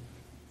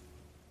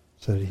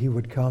so that he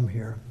would come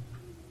here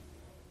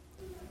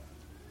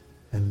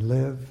and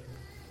live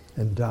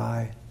and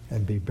die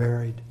and be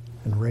buried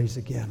and raise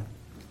again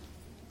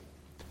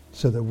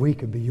so that we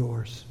could be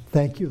yours.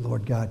 Thank you,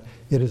 Lord God.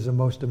 It is the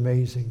most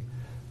amazing,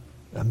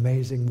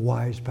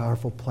 wise,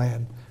 powerful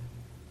plan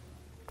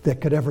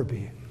that could ever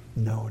be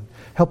known.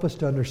 Help us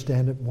to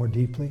understand it more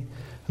deeply.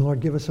 And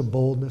Lord, give us a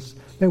boldness.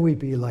 May we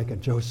be like a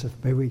Joseph.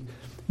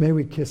 May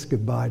we kiss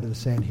goodbye to the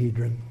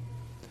Sanhedrin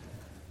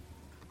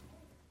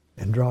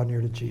and draw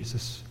near to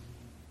Jesus.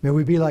 May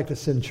we be like the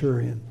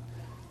centurion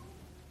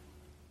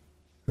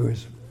who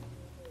is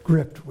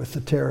gripped with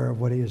the terror of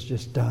what he has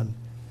just done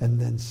and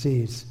then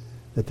sees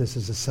that this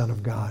is the Son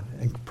of God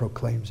and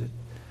proclaims it.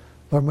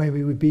 Lord, may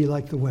we be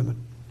like the women,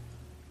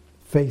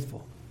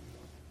 faithful,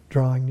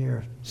 drawing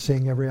near,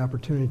 seeing every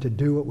opportunity to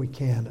do what we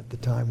can at the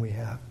time we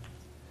have.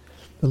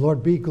 The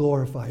Lord, be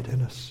glorified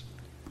in us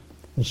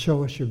and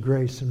show us your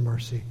grace and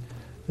mercy.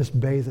 Just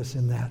bathe us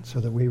in that so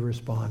that we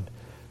respond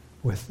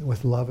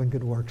with love and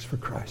good works for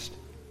Christ.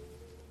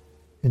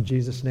 In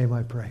Jesus' name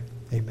I pray.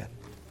 Amen.